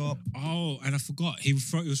stop. Oh, and I forgot. He was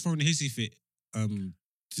throwing a hissy fit.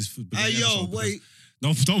 Hey, yo, wait.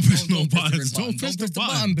 No, don't press Don't no press the buttons. button. Don't press the Don't press the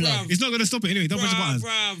button. button, blood. It's not going to stop it anyway. Don't press the buttons.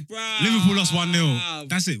 Liverpool lost 1-0.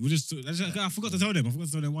 That's it. I forgot to tell them.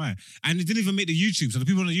 Why. And it didn't even make the YouTube. So the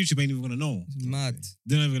people on the YouTube ain't even going to know. It's mad.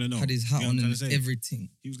 They're not even going to know. Had his hat You know on what I'm and trying to say? everything.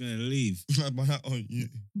 He was going to leave. My hat on you.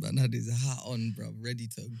 Man had his hat on, bro, ready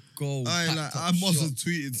to go. I must have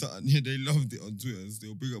tweeted something. Yeah, they loved it on Twitter.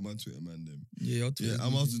 Still big up my Twitter, man. Them. Yeah, your Twitter's I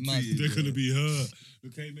must have mad. tweeted. They're going to be her.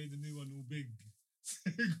 Look how he made the new one all big.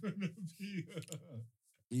 They're going to be her.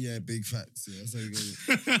 Yeah, big facts. Yeah, that's how you get it.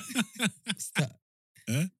 What's that?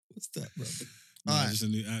 Huh? What's that, bro? Nah, Alright. just a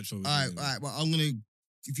new outro. All right. Well, I'm gonna.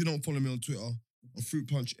 If you don't follow me on Twitter, on Fruit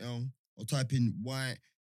Punch L, or type in YXNG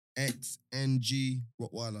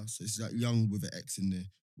Rottweiler. So it's like young with an X in there.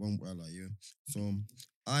 One Rottweiler, yeah. So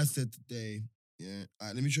I said today, yeah. All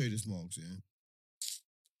right, let me show you this, Marks. Yeah.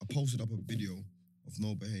 I posted up a video of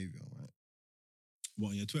no behavior, right, What,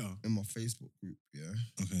 on your Twitter? in my Facebook group, yeah,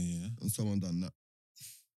 Okay, yeah. and someone done that.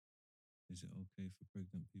 Is it okay for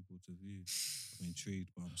pregnant people to view? I'm intrigued,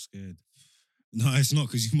 but I'm scared. No, it's not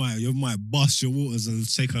because you might bust your waters and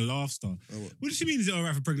take a laugh star. Oh, what? What does she mean? Is it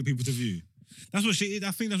alright for pregnant people to view? I think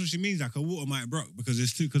that's what she means. Like a water might broke because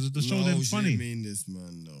the show No, then she funny. didn't mean this,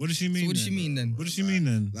 man. No. What does she mean? So what does she then? mean then? What does she mean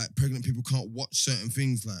then? Like pregnant people can't watch certain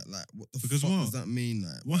things. Like what the Because fuck what? does that mean?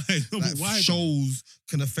 Like Why? No, like but why? shows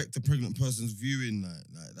can affect a pregnant person's viewing.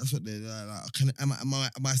 Like that's what they're like. Am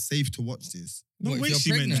I safe to watch this? No What, if way you're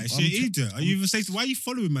she meant that. pregnant? She I'm idiot. Are you even safe? Why are you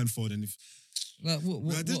following man for then? Like,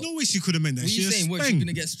 what, There's what? no way she could have meant that. What are you She saying? What, she's spang.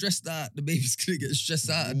 gonna get stressed out? The baby's gonna get stressed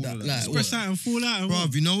out and All that. of that. Like, Express what? out and fall out. And Bro,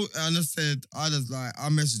 what? you know, and I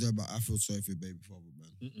messaged her about I feel sorry for your baby father, man.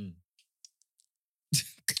 Mm-mm.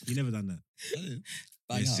 You never done that.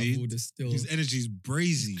 Bang Yeah, out see? of order still. His energy's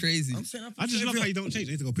brazy. Crazy. I'm saying I just love how you don't change.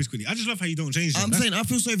 I need to go piss quickly. I just love how you don't change. I'm saying I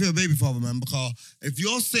feel sorry for your baby father, man, because if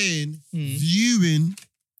you're saying Hmm. viewing a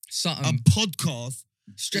Something. podcast,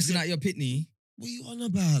 Stressing out your pitney. what are you on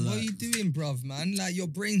about? What are Like? you doing, bruv, man? Like, your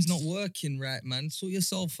brain's not working right, man. Sort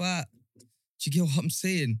yourself out. Do you get what I'm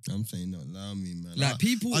saying? I'm saying don't allow me, man. Like,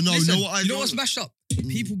 people... I know, listen, you know what I you know don't- what's mashed up?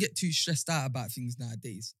 People get too stressed out about things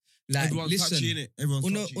nowadays. Like, Everyone's listen, touchy, innit?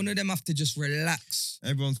 Everyone's touchy. one of them have to just relax.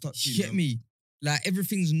 Everyone's touchy. You get man. me? Like,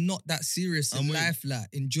 everything's not that serious I'm in with you. life. Like,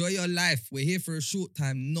 enjoy your life. We're here for a short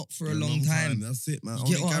time, not for a long time. That's it, man. You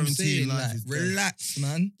Only get what I'm guarantee saying? in life Like, is death. relax,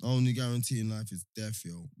 man. Only guarantee in life is death,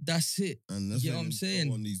 yo. That's it. And that's You get why what I'm we saying?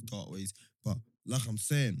 go on these dark ways. But like I'm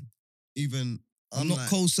saying, even I'm not like,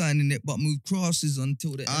 co-signing it, but move crosses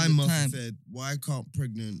until the I end of must have time. said, why can't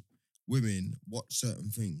pregnant women watch certain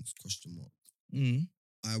things? Question mark. Mm.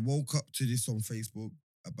 I woke up to this on Facebook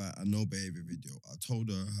about a no behavior video. I told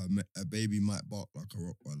her her baby might bark like a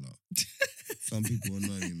Rottweiler. Some people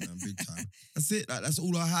annoy me, man, big time. That's it. Like, that's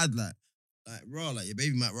all I had. Like raw. Like, your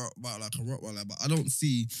baby might bark like a Rottweiler, but I don't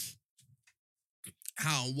see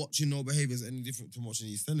how watching no behavior is any different from watching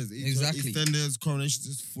EastEnders. Exactly. EastEnders Coronations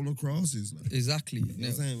is full of crosses. Like, Exactly. You know what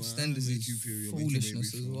I'm saying, man? Extenders Make is you feel your- make your baby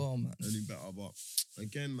foolishness as feel- well, man. any better. But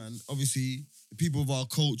again, man, obviously the people of our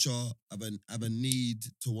culture have a need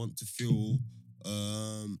to want to feel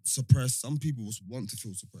suppressed. Some people want to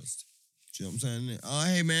feel suppressed. Do you know what I'm saying? Innit? Oh,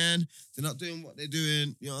 hey man, they're not doing what they're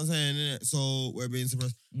doing. You know what I'm saying? Innit? So we're being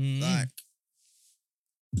suppressed. Mm. Like,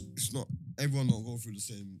 it's not everyone don't go through the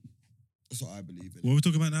same. That's what I believe in. What are we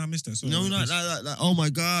talking about now? I missed that. Sorry. No, like, oh my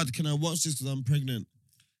God, can I watch this because I'm pregnant?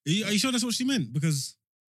 Are you sure that's what she meant? Because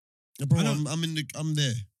Yeah, bro, I know- I'm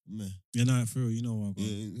there. yeah, no, for real, you know what? Yeah,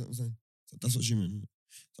 you know what I'm saying? So that's what she meant.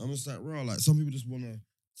 So I'm just like, raw. Like, some people just want to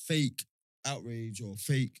fake outrage or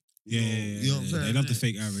fake. Yeah, You know what I'm saying? They love the innit?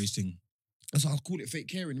 fake outrage thing. That's why I called it fake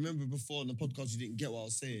caring. Remember before in the podcast you didn't get what I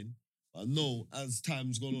was saying? But no, as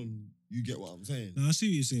time's gone on, you get what I'm saying. No, I see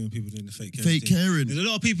what you're saying when people doing the fake Fake thing. caring. There's a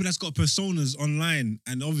lot of people that's got personas online,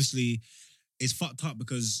 and obviously it's fucked up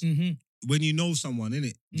because Mm-hmm. when you know someone,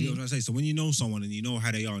 innit? Do you know what I'm saying? So when you know someone and you know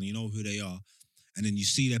how they are and you know who they are, and then you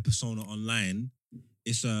see their persona online,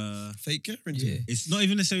 it's Fake caring. Yeah. it's not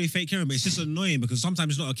even necessarily fake caring, but it's just annoying because sometimes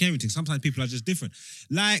it's not a caring thing. Sometimes people are just different.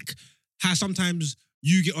 Like how sometimes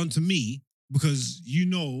you get onto me because you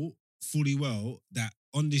know fully well that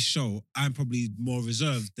on this show I'm probably more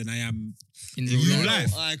reserved than I am. In In real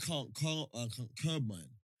life. I can't curb mine.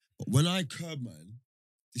 But when I curb mine,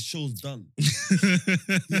 the show's done.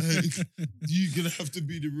 Like, you're gonna have to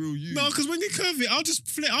be the real you. No, because when you curve it, I'll just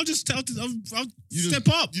flip. I'll You step just,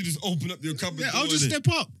 up. You just open up your cupboard. Yeah, I'll door, just innit? step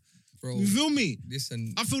up. Bro, You feel me?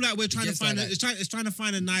 listen. I feel like we're trying to gets find like it's trying to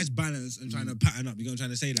find a nice balance and trying to pattern up. You know what I'm trying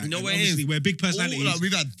to say? Like, You know and what it obviously is? we're big personalities. Like,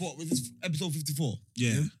 we've had what was this episode 54?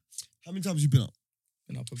 yeah. How many times you been up?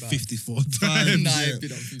 Been up about 54 Five. times. Nah, Yeah.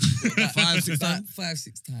 been up 54. 5, 6 About times?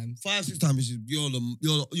 5-6 times. 5, 6 times.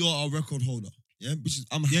 You're our record holder. Yeah, which is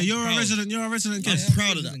I'm. Yeah, I'm you're proud. a resident. You're a resident I'm guest. Yeah.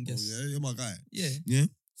 proud of that, Resident bro. guest. Yeah, you're my guy. Yeah. Yeah.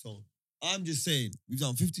 So I'm just saying we've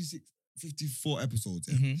done 54 episodes,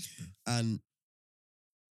 yeah? Mhm. And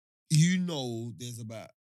you know there's about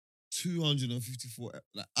 254.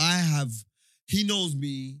 Like I have, he knows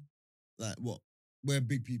me. Like what? We're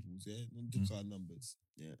big peoples, yeah. Don't took our numbers,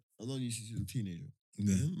 yeah. I don't used to see a teenager.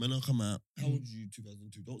 Yeah. Yeah. When I come out, how Mhm. old are you?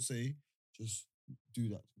 2002. Don't say. Just do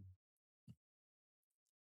that.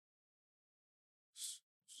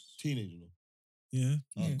 Teenager, no. Yeah.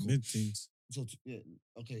 Oh, Yeah. cool. Mid-teens, So yeah,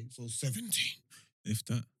 okay. So 17. if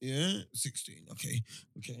that. Yeah, 16. Okay.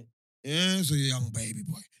 Yeah, so you're a young baby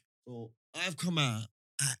boy. So I've come out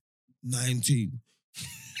at 19.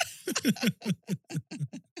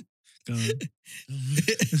 Go on.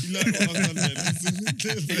 You like what I've done there? Listen, what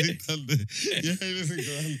I've done there. Yeah, listen,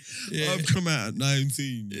 girl. Yeah. I've come out at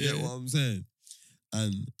 19. You get Yeah. what I'm saying?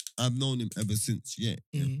 And I've known him ever since, yeah.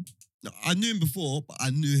 Mhm. Now, I knew him before, but I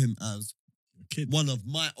knew him as Kid. one of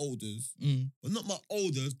my elders. Mm. Well, not my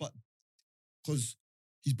elders, but because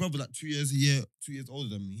his brother like 2 years older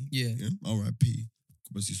than me. Yeah. Yeah, R.I.P.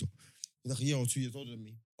 He's like a year or 2 years older than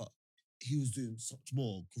me, but he was doing such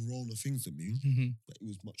more grown things than me Mhm. that he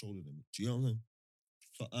was much older than me. Do you know what I'm saying?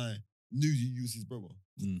 So I knew you was his brother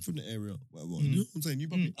Mm. from the area, whatever. Mm. You know what I'm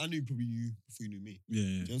saying? I knew probably you before you knew me. Yeah. Do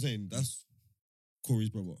you know what I'm saying? That's Corey's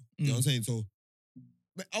brother. You know Mm. what I'm saying? So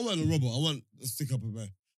but I wasn't a robber. I wasn't a stick up a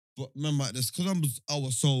man. But man, like this, because I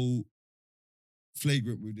was so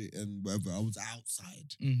flagrant with it and whatever. I was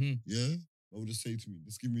outside. Mhm. Yeah. I would just say to me,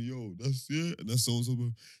 just give me that's and that's so.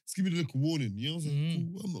 Just give me the little warning. You know what I'm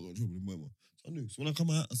saying? Cool, I'm not gonna trouble him, whatever. So I knew. So when I come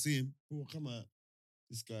out, I see him. When I come out,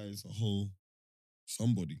 this guy is a whole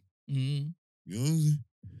somebody. Mhm. You know what I'm saying?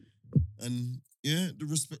 And yeah, the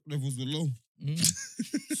respect levels were low.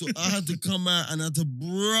 Mhm. So I had to come out and I had to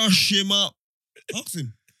brush him up. Ask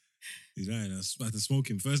him. He's right. I was about to smoke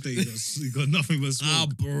him. First day he got nothing but I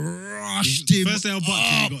smoke. brushed him. First day I bucked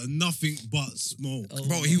him, up. he got nothing but smoke. Oh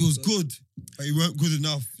Bro, my he was God. good, but he weren't good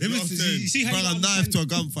enough. Let me what I'm see- saying? you see how Brought you a knife to a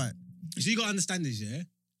gunfight. So you got to understand this, yeah?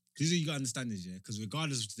 This is what you got to understand is, yeah, because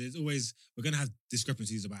regardless, there's always, we're going to have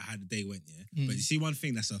discrepancies about how the day went, yeah. But you see one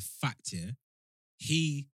thing that's a fact, yeah,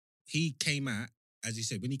 he came out, as you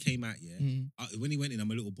said, when he came out, yeah, when he went in,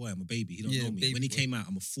 I'm a little boy, I'm a baby, he don't know me. When he came out,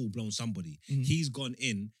 I'm a full-blown somebody. He's gone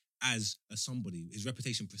in as a somebody. His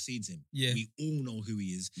reputation precedes him. Yeah. We all know who he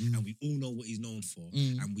is, and we all know what he's known for,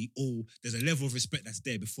 and there's a level of respect that's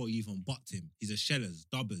there before you even bucked him. He's a shellers,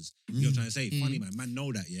 dubbers. You know what I'm trying to say? Funny, man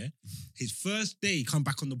know that, yeah? His first day, he come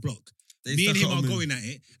back on the block. Me and him are going at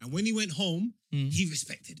it, and when he went home, he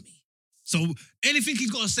respected me. So anything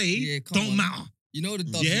he's got to say don't matter. You know the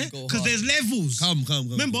dubs go because hard. there's levels. Come.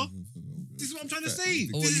 Remember? This is what I'm trying to say.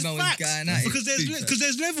 Oh, This is you know, facts. Because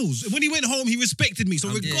there's levels. When he went home, he respected me. So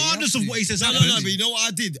regardless of what he says, No, but you know what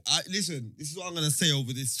I did? Listen, this is what I'm gonna say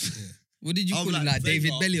over this. What did you I call was him? like Like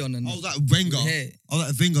David Wenger. Bellion and I was like Wenger. Yeah. I was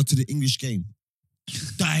like Wenger to the English game.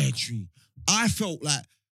 Dietary. I felt like,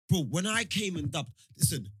 bro, when I came and dubbed,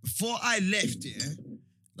 listen, before I left,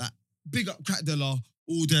 like, big up Crack Della,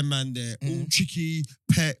 all them man there, all Tricky,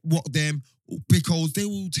 Pet, what them, all Bickles, they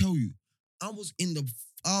will tell you. I was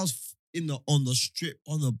on the strip,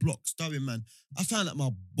 on the block, studying, man. I found out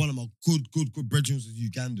one of my good brethren was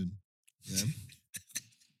Ugandan. Yeah.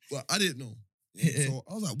 Well, I didn't know. Yeah, so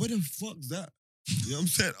I was like, where the fuck's that? You know what I'm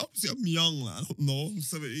saying? Obviously, I'm young, like, I don't know. I'm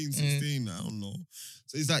 17, 16, I don't know.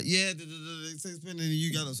 So he's like, yeah, so he's been in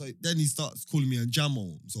Uganda. So then he starts calling me a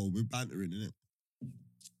Jamo. So we're bantering, innit?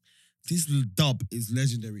 This little dub is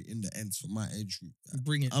legendary in the ends for my age group. Like,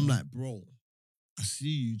 bring it. I'm like, bro, I see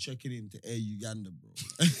you checking into Air Uganda, bro.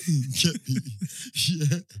 Get me?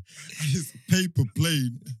 Yeah. And it's a paper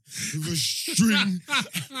plane with a string,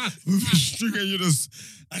 and you just,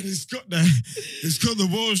 and it's got the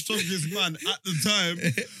world's strongest man at the time.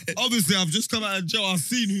 Obviously, I've just come out of jail. I've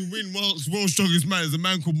seen who win world's strongest man is a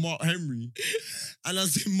man called Mark Henry. And I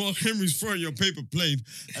see Mark Henry's throwing your paper plane,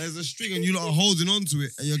 and there's a string, and you lot are holding onto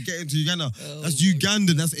it, and you're getting to Uganda. That's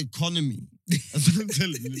Ugandan. That's economy. That's what I'm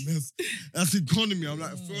telling you. That's economy. I'm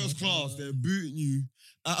like, first class, they're booting you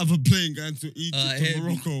out of a plane going to Egypt or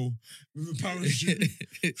Morocco with a parachute.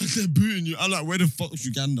 They're booting you. I'm like, where the fuck's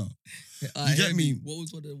Uganda? You get me? What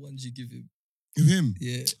was one of the ones you give him? With him?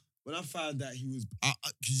 Yeah. When I found that he was,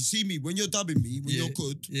 cause you see me, when you're dubbing me, when you're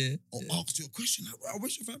good, I'll ask you a question. Like,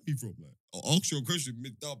 where's your family from? Like, I'll ask you a question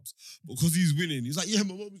mid-dubs. Because he's winning. He's like, yeah,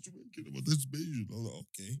 my mum is Jamaican, but that's Asian. I'm like,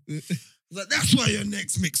 okay. He's like, that's why your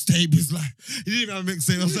next mixtape is like, he didn't even have a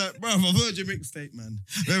mixtape. I was like, bro, I've heard your mixtape, man.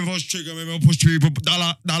 Maybe I'll trigger, maybe I'll push people,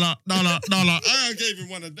 dollar. I gave him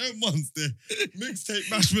one of them ones there. Mixtape,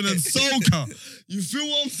 Bashman and Soca. You feel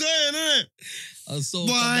what I'm saying, innit?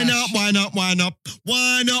 Wine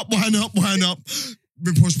up.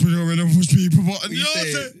 We push people, but you know what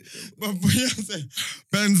I'm saying?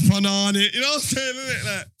 Ben's Panani, you know what I'm saying, innit?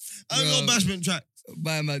 Like, I got Bashment track.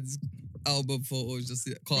 My man's album photo is just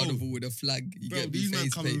a carnival with a flag. You Bro, get these men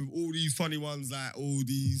face coming paint. with all these funny ones, like all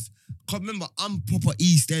these. Cause remember, I'm proper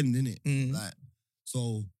East End, innit? Like,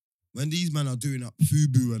 so when these men are doing up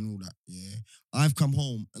FUBU and all that, yeah, I've come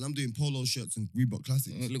home and I'm doing polo shirts and Reebok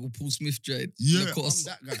Classics. Little Paul Smith dread. Yeah, Lacoste.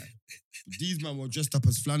 I'm that guy. These men were dressed up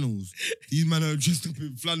as flannels. These men are dressed up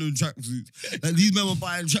in flannel tracksuits. Like, these men were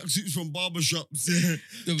buying tracksuits from barbershops.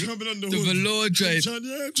 Yeah, jumping on the hood. velour dread. Trying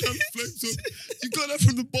to flex up. You got that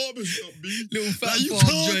from the barbershop, B. Little fat Like, you farm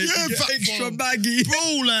can't, dread. yeah, You get fat extra farm. baggy.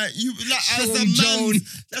 Bro, like, you, like, Sean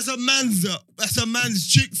that's a man's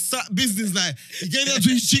chick's business. Like, he gave that to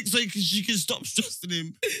his chick so she can stop stressing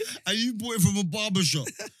him. And you bought it from a barbershop.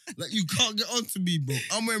 Like, you can't get onto me, bro.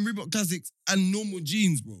 I'm wearing Reebok Classics and normal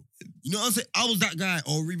jeans, bro. You know what I'm saying? I was that guy.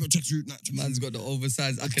 Oh, Reebok tracksuit, natural. Man's got the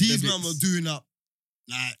oversized These academics. men were doing up,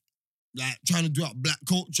 like trying to do up black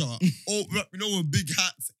culture. Oh, you know, with big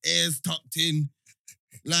hats, ears tucked in,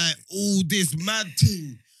 like all this mad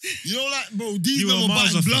thing. You know, like, bro, these You men were were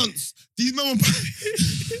miles buying off it. blunts. These men were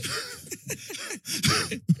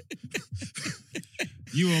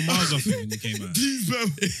You were miles off it when you came out. these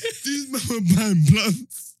men were buying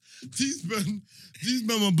blunts. These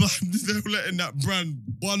men were buying, they were letting that brand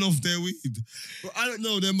burn off their weed. But I don't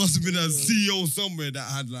know, there must have been a CEO somewhere that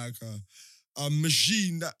had like a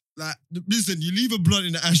machine that, like, listen, you leave a blunt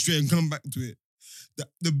in the ashtray and come back to it.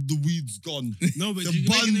 The weed's gone. No, but The you're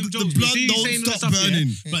making them jokes. the blood You see, don't saying all that stop stuff, yeah?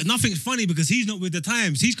 burning. But nothing's funny because he's not with the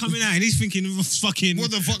times. He's coming out and he's thinking fucking What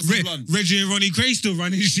the fuck's the blunt? Reggie and Ronnie Gray still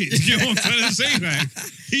running shit. You know what I'm trying to say, like?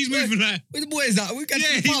 He's moving like. Where the boys at? We got Yeah,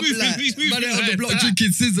 to the pub, he's moving man on the like block that.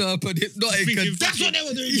 drinking scissor up and hypnotic. Thinking And That's what they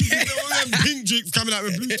were doing. Yeah. They were them pink chicks coming out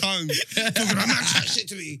with blue tongues, talking about man chat shit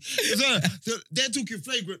to me. They're talking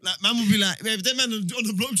flagrant. Like man will be like, if that man on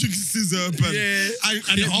the block drinking scissor up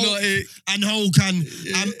and Hulk hypnotic. and Hulk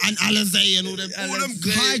and Alizé and all them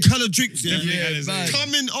Alizé. high colour drinks, yeah. Definitely Alizé. man.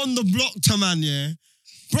 Coming on the block to man, yeah.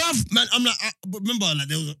 Bruv, man, I'm like, but remember, like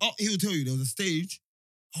there was he will tell you there was a stage.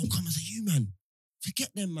 Oh, come and say you, man. Forget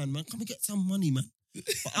them, man. Come and get some money, man.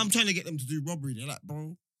 But I'm trying to get them to do robbery. They're like,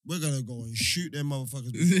 bro, we're gonna go and shoot them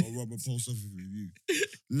motherfuckers before a robber post office with you.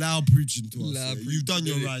 Loud preaching to us. Loud Yeah. You've done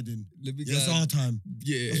your preaching. riding. Let me Yeah, it's go. our time.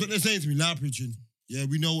 Yeah. That's what they're saying to me. Loud preaching. Yeah,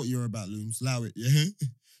 we know what you're about, Looms. Allow it. Yeah,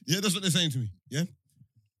 yeah, that's what they're saying to me. Yeah,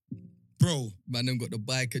 bro. Man, them got the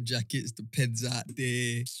biker jackets, the peds out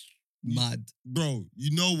there. Mad. Bro,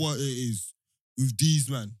 you know what it is with these,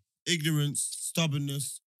 man. Ignorance,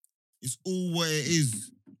 stubbornness. It's all what it is,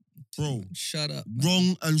 bro. Shut up. Man.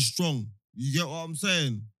 Wrong and strong. You get what I'm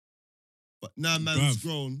saying? But now man's Bruv.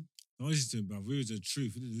 grown. No, listen to him, bruv. We was the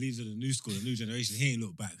truth. We the leaders of the new school, the new generation. He ain't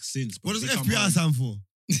looked back since. What bruv. does They come FBI out- stand for?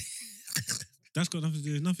 That's got nothing to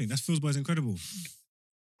do with nothing. That's Phil's Boys Incredible.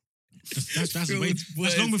 That's Phil's way,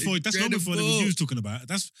 Boys that's long before there was Incredible. news talking about it.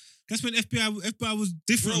 That's when FBI was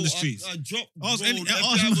different on the streets. I dropped. Ask bro, any- ask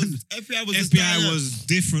FBI, man. was just FBI dying. was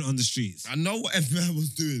different on the streets. I know what FBI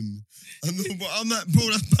was doing. I know, but I'm like, bro,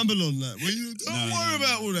 that's Babylon. Like, when you don't No, worry no,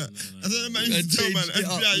 about all that. I said, man, you Man, should tell man, changed it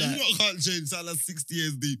up, FBI, like. you lot can't change. Sound like 60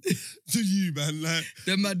 years deep to you, man. Like,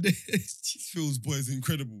 Them man, Phil's Boys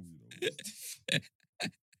Incredible. You know?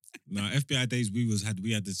 No, FBI days we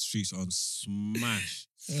had the streets on smash.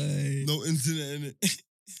 Aye. No internet in it.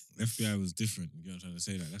 FBI was different. You know what I'm trying to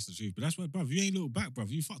say? That's the truth. But that's why, bruv, you ain't looked back, bruv.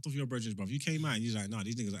 You fucked off your brethren, bruv. You came out and you're like, nah,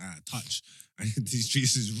 these niggas are out of touch. And these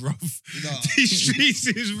streets is rough. Nah. These streets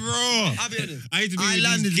is raw. I'll be honest. I hate to be I with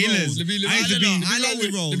landed these killers. wrong. I hate to be. I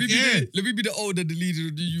landed wrong. Let me be the older, the leader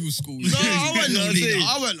of the youth school. No, I wasn't You know no what I'm leader. saying?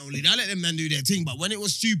 I wasn't no leader. I let them men do their thing. But when it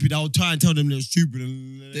was stupid, I would try and tell them they were stupid.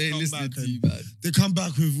 And They ain't come listening back to and you, man. they come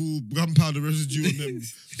back with all gunpowder residue on them.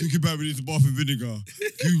 Thinking about we need to bath in vinegar.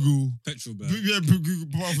 Google. Petrol bag. Yeah, Google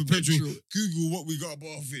bath in petrol. Petrol. Google what we got a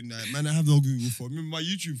bath in. Like, man, I have no Google phone. Remember my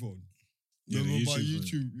YouTube phone? Yeah, the Remember my YouTube phone.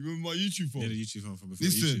 YouTube? You remember my YouTube phone? Yeah, the YouTube phone from before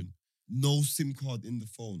Listen, YouTube. no SIM card in the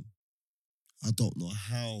phone. I don't know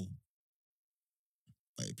how,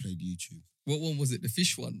 but it played YouTube. What one was it? The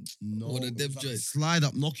fish one? No, Or the it was Dev like joint? slide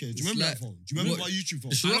up Nokia. Do you remember that Slide- phone? Do you remember What? my YouTube phone?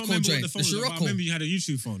 The I don't Scirocco remember what joint. the phone was, but I Scirocco. remember you had a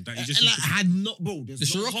YouTube phone that you just And used like, to I had not, bro. There's The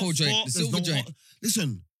no Scirocco joint, hotspot, the there's silver no joint.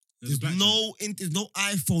 Listen, There's a black joint. there's no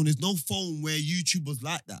iPhone, there's no phone where YouTube was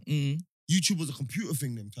like that. Mm, YouTube was a computer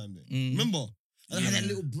thing them time there. mm. Remember? And I had that Yeah.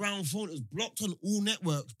 little brown phone. It was blocked on all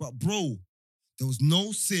networks. But bro, there was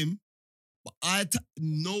no SIM. But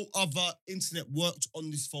no other internet worked on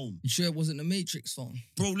this phone. You sure it wasn't the Matrix phone?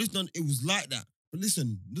 Bro, listen, it was like that. But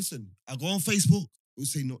listen. I go on Facebook, it would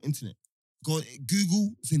say no internet. Go on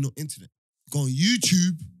Google, it say no internet. Go on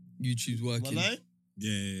YouTube, YouTube's am I working. lying?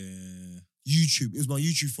 Yeah. YouTube. It was my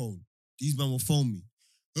YouTube phone. These men will phone me.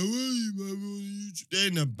 How are you, man? We're on YouTube. They're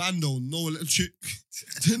in a bando, no electric.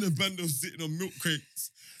 They're in a bando sitting on milk crates.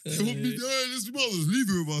 They want me, hey, this brothers, leave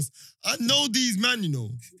it with us. I know these man, you know.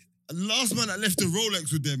 And the last man that left the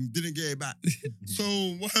Rolex with them didn't get it back. So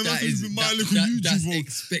why am I leaving my little YouTube that's phone?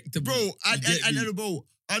 expectable. Bro, You get me? bro,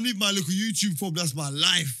 I need my little YouTube phone. That's my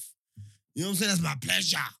life. You know what I'm saying? That's my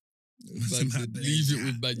pleasure. Man said, leave it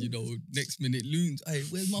with man, you know. Next minute, loons. Hey,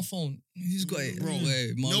 where's my phone? Who's got it? Bro,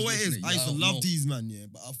 Hey, You Mum's know what it looking is? at I you. used to don't love know. these man, yeah,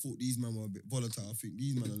 but I thought these man were a bit volatile. I think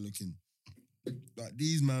these man are looking like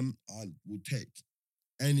these man will take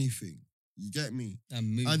anything. You get me?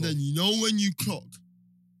 And move And then on. you know when you clock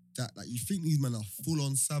that, like you think these men are full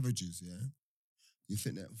on savages, yeah. You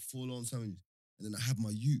think they're full on savages, and then I had my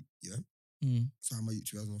ute, yeah. Mm. So I had my ute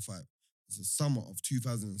 2005. It's the summer of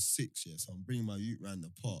 2006, yeah. So I'm bringing my ute round the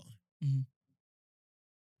park Mhm.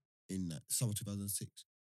 in that summer 2006,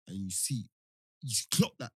 and you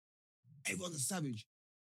clock that everyone's a savage,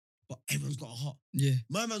 but everyone's got a heart. Yeah.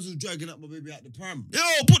 My man's was dragging up my baby out the pram. Yo,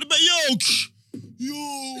 put the yo,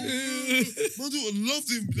 my daughter loved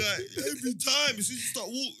him like every time. She start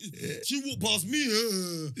walking, she walked past me.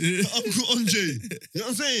 Uncle Andre, you know what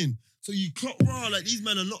I'm saying? So you clock raw like these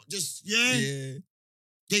men are not just Yeah.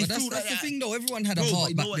 They But that's feel the that. thing though. Everyone had Bro, a but heart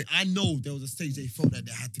you back know what? then. I know there was a stage they felt that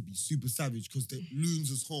they had to be super savage because the loons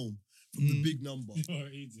was home from the Mm. big number. You're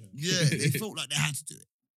an idiot. Yeah, they felt like they had to do it.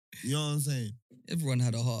 You know what I'm saying? Everyone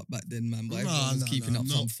had a heart back then, man. But everyone was keeping up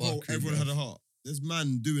some fuck. Everyone had a heart. There's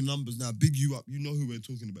man doing numbers now. Big you up. You know who we're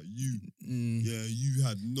talking about. You. Mm. Yeah, you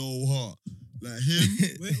had no heart. Like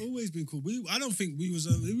him. We've always been cool. I don't think we was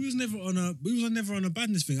never on a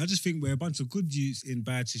badness thing. I just think we're a bunch of good youths in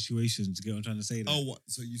bad situations. Get what I'm trying to say? There. Oh, what?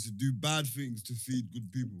 So you used to do bad things to feed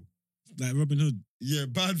good people? Like Robin Hood. Yeah,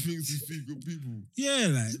 bad things to feed good people. Yeah,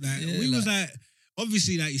 Yeah, we was like.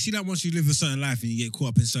 Obviously, like you see that once you live a certain life and you get caught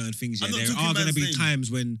up in certain things, yeah, I'm not there talking are going to man's be name.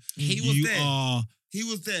 times when He was you there. are. He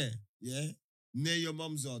was there, yeah, near your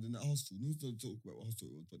mum's yard in that hostel. We don't talk about what hostel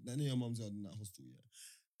it was, but near your mum's yard in that hostel,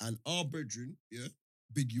 yeah. And our brethren, yeah,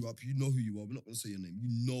 big you up. You know who you are. We're not going to say your name.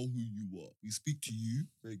 You know who you are. We speak to you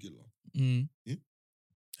regular. Mm. You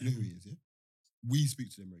know who he is, yeah? We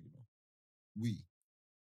speak to them regular. We.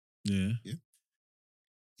 Yeah.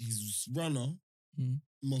 His runner Mm.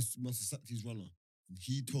 must have sacked his runner. And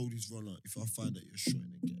he told his runner, if I find that you're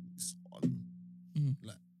shooting again, it's on. Mm.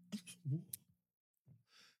 Like, what?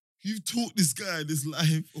 You've taught this guy this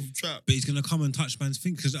life of trap. But he's going to come and touch man's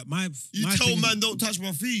thing because my Tell thing- man, don't touch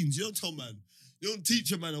my fiends. You don't tell man. You don't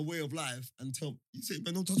teach a man a way of life and tell. You say,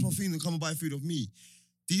 man, don't touch my fiends and come and buy food off me.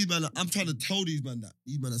 These man, I'm trying to tell these man that.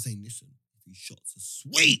 These man are saying, listen, if he shots are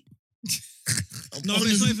sweet. No, but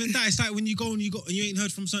it's not even that. It's like when you go and you ain't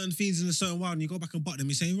heard from certain fiends in a certain while and you go back and butt them,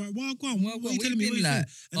 you're saying, right, well, go on, what are you telling me? been What are you like? saying?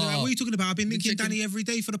 And they're like, what are you talking about? I've been been linking checking- Danny every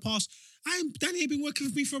day for the past. Danny ain't been working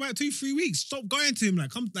with me for about 2-3 weeks. Stop going to him. Like,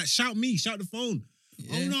 come, like, shout the phone.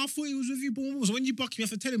 Yeah. Oh no, I thought he was with you, boom. So when you buck, you have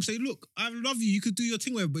to tell him, say, look, I love you. You could do your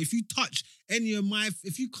thing with it, but if you touch any of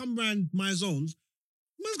if you come around my zones,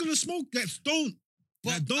 man's gonna smoke.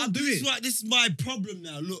 Like, don't do this it. Right, this is my problem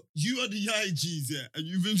now. Look, you are the IGs, yeah, and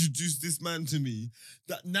you've introduced this man to me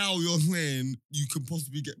that now you're saying you can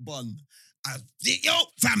possibly get bun. Yo,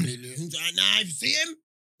 family loons right now. If you see him,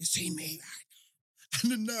 you see me right now.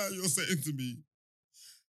 And then now you're saying to me,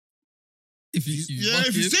 If you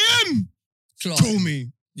if you see him, tell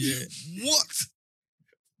me. Yeah. What?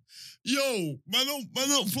 Yo, man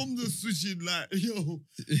up from the switching like, yo,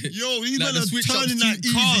 these Like men the are switch up's turning too like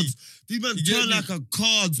easy. cards. These men You get turn me? like a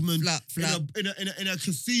cardsman Flap. in a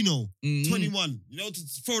casino. Mhm. 21. You know, to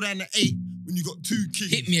throw down the 8 when you got 2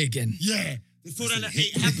 kings. Hit me again. Yeah. They throw down the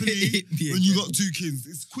 8 happily Hit me when you again. got 2 kings.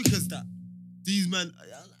 It's quick as that. These men,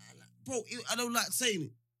 bro, I don't like saying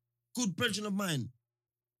it. Good brethren of mine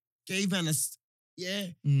gave man yeah.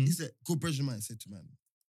 Mm. He said, good brethren of mine said to man,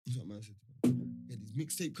 this is what man said to man. Yeah, this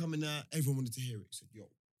mixtape coming out, everyone wanted to hear it. He said, yo,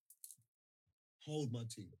 hold my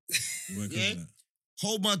thing. You weren't Yeah. coming out.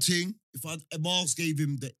 Hold my thing. Mars gave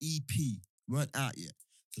him the EP, weren't out yet.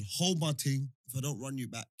 Said, hold my thing. If I don't run you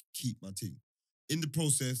back, keep my thing. In the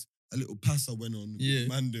process, a little passer went on. Yeah.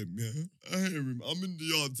 Man them, yeah. I hear him. I'm in the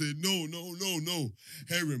yard saying, no.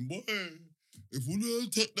 Hear him, boy. If we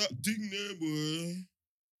don't take that thing there, boy.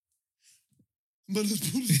 Man, let's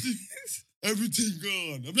pull the thing. Everything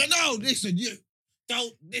gone. I'm like, no, listen, you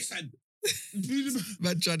don't listen.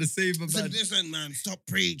 Man trying to save a I said, man. listen, man, stop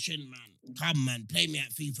preaching, man. Come, man, play me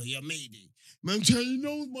at FIFA, you're matey. Man, you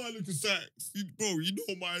know my little sacks. Bro, you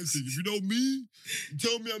know my thing. If you know me, you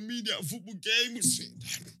tell me I'm media at a football game.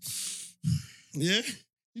 Yeah?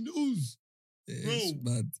 He knows. It's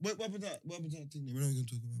Bro. mad. What happened to that? What happened to that thing? We're not going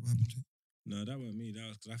to talk about what happened to it. No, that wasn't me. That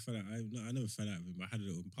was because I fell out. I never fell out with him. I had a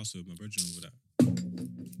little tussle with my brethren over that.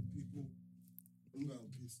 People, I'm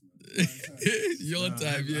going to piss, man. Your Nah,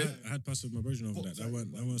 time, yeah. I had tussle with my brethren over that. That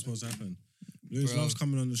wasn't supposed to happen. Bro. Lewis loves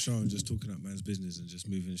coming on the show and just talking up man's business and just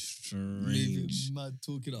moving strange. Mad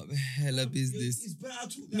talking up hella business. It's better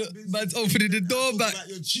to talk that Look, business. man's opening the door Talk back. about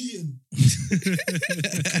you're cheating.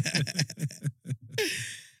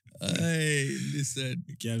 Hey, listen.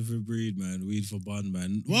 Gal for breed, man. Weed for bun,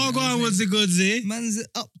 man. Well, go on, what's the goods, eh? Man's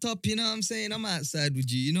up top, you know what I'm saying? I'm outside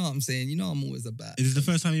with you, you know what I'm saying? You know I'm always about. Is this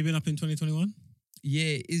the first time you've been up in 2021? Yeah,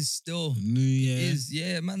 it is still. New Year. It is,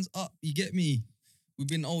 yeah, man's up. You get me? We've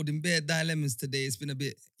been holding bare dilemmas today. It's been a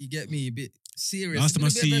bit, you get me, a bit serious. Last time I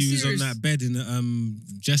It's been see a bit you was on serious. that bed in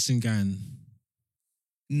the dressing gown.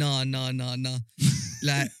 Nah.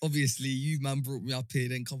 Like, obviously, you man brought me up here,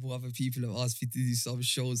 then a couple other people have asked me to do some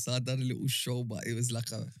shows, so I done a little show, but it was like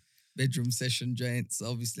a bedroom session joint, so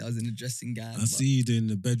obviously I was in a dressing gown. I but- see you doing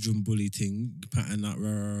the bedroom bully thing, patting that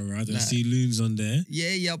rah. I don't Nah. see loons on there.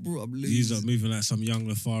 Yeah, I brought up These Lou's. are moving like some young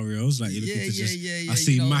Lotharios. Like you're looking to just. yeah. I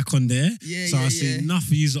see you know, Mac on there. Yeah, So yeah, I see yeah. enough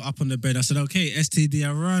of you up on the bed. I said, okay, STD,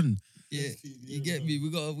 I run. Yeah, you get me? We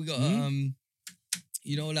got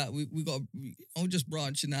you know, like I'm just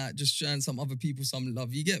branching out, just showing some other people some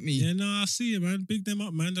love. You get me? Yeah, no, I see it, man. Big them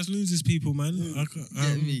up, man. That's Loons' people, man. I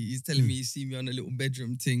Get me? He's telling me he see me on a little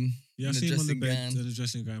bedroom thing. Yeah, I in a see him on the dressing bed, gown. on the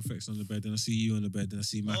dressing gown, flex on the bed. Then I see you on the bed. Then I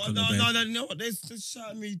see Mac Oh, on the bed. no, you know what? They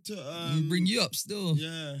shot me to Bring you up still.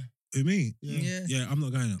 Yeah. Who, me? Yeah. Yeah, I'm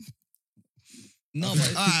not going up. No,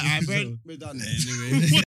 but Alright, we're done. Anyway.